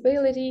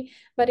responsibility,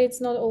 but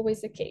it's not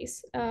always the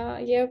case.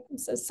 Yeah,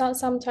 so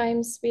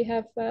sometimes we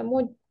have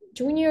more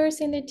juniors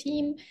in the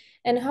team,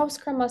 and how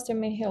Scrum Master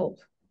may help.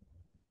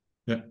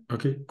 Yeah,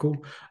 okay,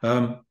 cool.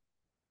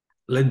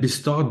 Let me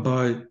start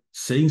by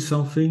saying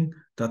something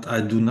that I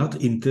do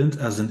not intend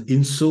as an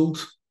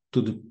insult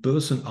to the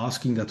person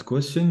asking that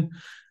question.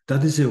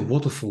 That is a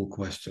waterfall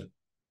question.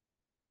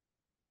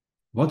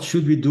 What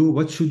should we do?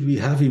 What should we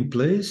have in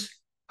place?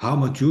 How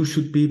mature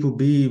should people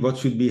be? What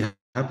should be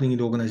happening in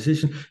the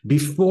organization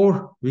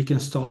before we can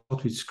start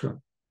with Scrum?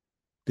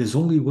 There's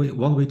only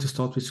one way to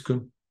start with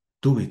Scrum.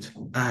 Do it,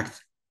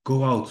 act,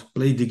 go out,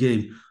 play the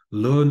game,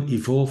 learn,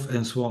 evolve,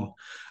 and so on.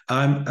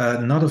 I'm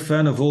not a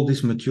fan of all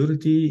this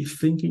maturity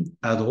thinking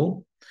at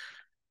all.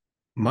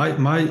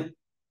 My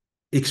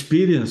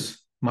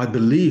experience, my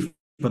belief,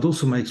 but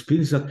also my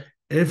experience that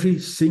every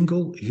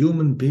single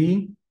human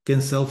being can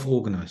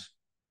self-organize.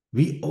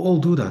 We all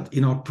do that.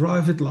 In our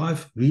private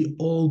life, we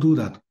all do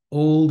that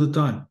all the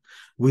time,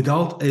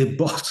 without a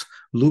boss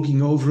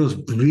looking over us,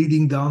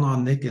 breathing down our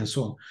neck and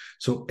so on.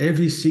 So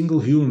every single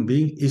human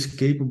being is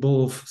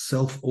capable of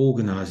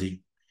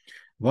self-organizing.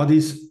 What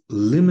is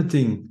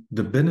limiting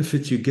the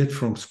benefits you get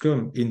from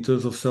Scrum in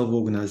terms of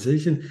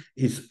self-organization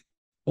is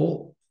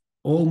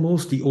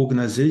almost the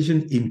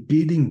organization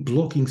impeding,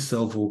 blocking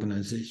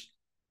self-organization.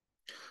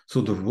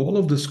 So the role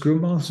of the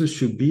Scrum Master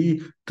should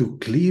be to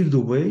clear the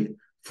way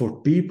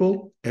for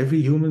people,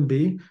 every human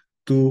being,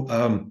 to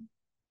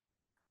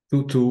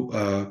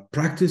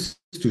practice,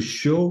 to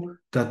show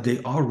that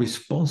they are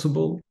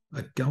responsible,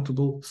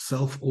 accountable,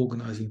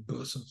 self-organizing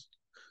persons.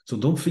 So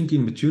don't think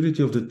in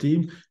maturity of the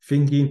team,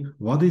 thinking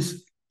what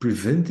is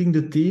preventing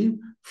the team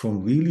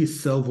from really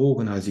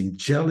self-organizing,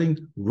 gelling,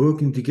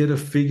 working together,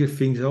 figure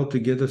things out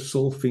together,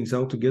 solve things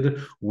out together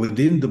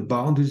within the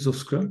boundaries of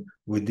Scrum,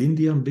 within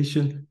the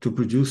ambition to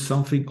produce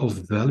something of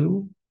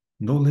value,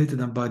 no later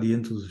than by the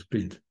end of the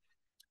sprint.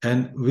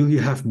 And will you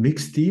have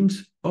mixed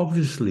teams?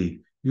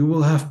 Obviously. You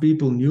will have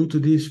people new to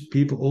this,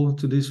 people old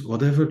to this,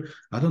 whatever.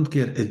 I don't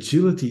care.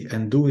 Agility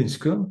and doing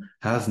Scrum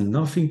has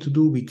nothing to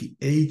do with the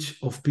age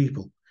of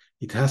people.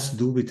 It has to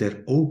do with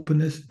their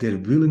openness, their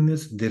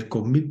willingness, their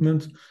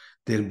commitment,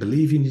 their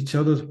belief in each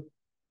other,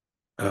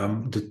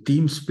 the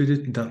team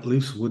spirit that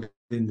lives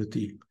within the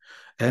team.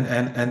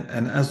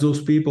 And as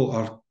those people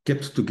are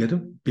kept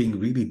together, being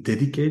really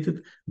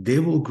dedicated, they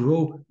will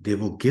grow, they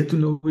will get to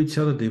know each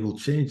other, they will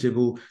change,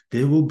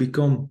 they will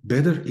become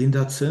better in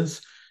that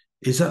sense.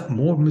 Is that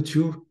more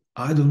mature?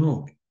 I don't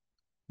know.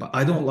 But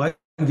I don't like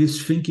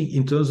this thinking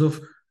in terms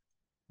of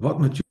What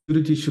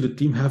maturity should a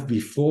team have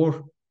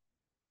before?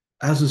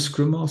 As a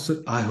Scrum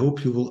Master, I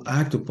hope you will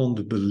act upon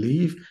the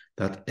belief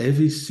that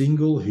every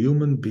single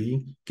human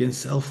being can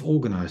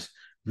self-organize,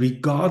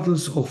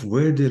 regardless of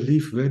where they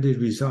live, where they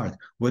reside,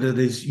 whether it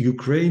is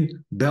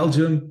Ukraine,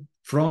 Belgium,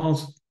 France,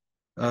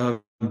 I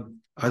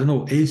don't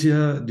know,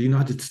 Asia, the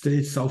United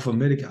States, South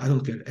America, I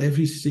don't care.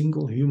 Every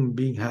single human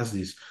being has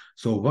this.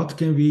 So what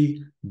can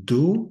we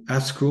do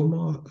as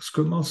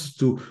Scrum Masters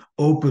to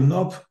open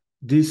up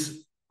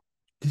this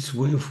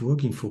way of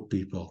working for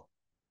people?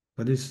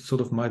 That is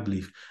sort of my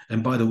belief.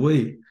 And by the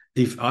way,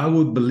 if I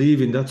would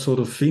believe in that sort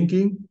of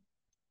thinking,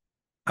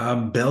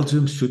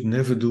 Belgium should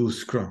never do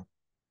Scrum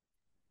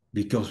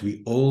because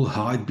we all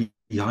hide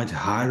behind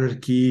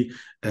hierarchy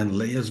and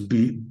layers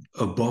be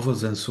above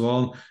us and so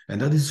on.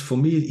 And that is for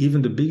me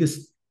even the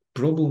biggest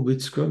problem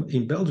with Scrum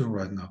in Belgium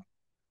right now.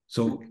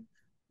 So,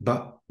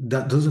 but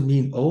that doesn't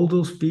mean all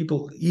those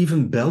people,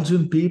 even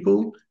Belgian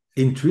people,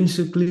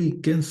 intrinsically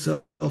can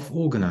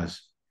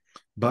self-organize,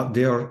 but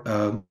they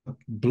are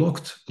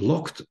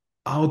locked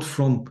out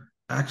from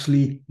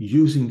actually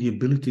using the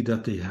ability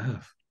that they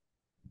have.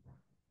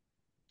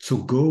 So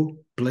go,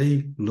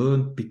 play,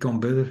 learn, become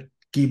better,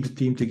 keep the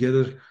team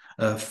together,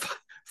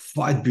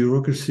 fight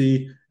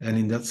bureaucracy, and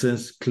in that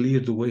sense, clear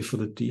the way for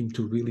the team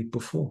to really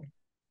perform.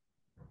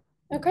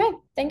 Okay,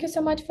 thank you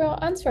so much for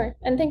your answer.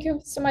 And thank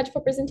you so much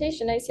for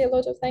presentation. I see a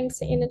lot of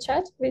thanks in the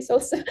chat. Please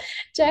also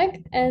check.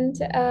 And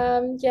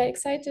yeah,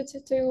 excited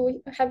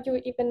to have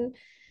you even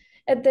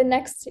at the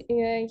next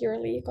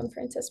yearly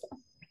conference as well.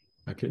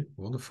 Okay,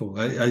 wonderful.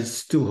 I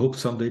still hope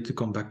someday to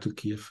come back to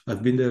Kiev.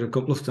 I've been there a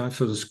couple of times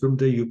for the Scrum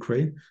Day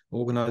Ukraine,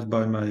 organized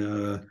by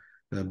my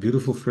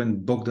beautiful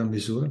friend Bogdan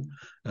Mizura.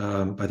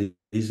 But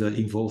he's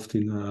involved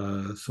in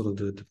sort of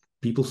the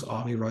People's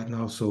Army right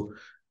now. So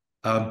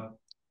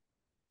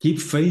keep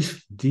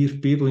faith, dear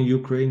people in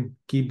Ukraine.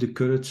 Keep the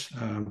courage.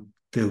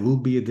 There will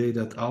be a day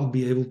that I'll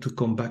be able to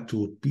come back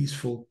to a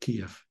peaceful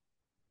Kiev.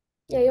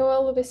 Yeah, you're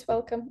always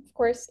welcome, of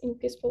course, in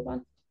peaceful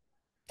one.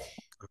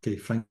 Okay,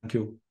 thank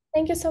you.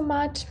 Thank you so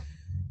much.